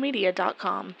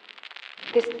SoBelowMedia.com.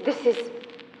 This is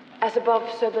As Above,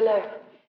 So Below.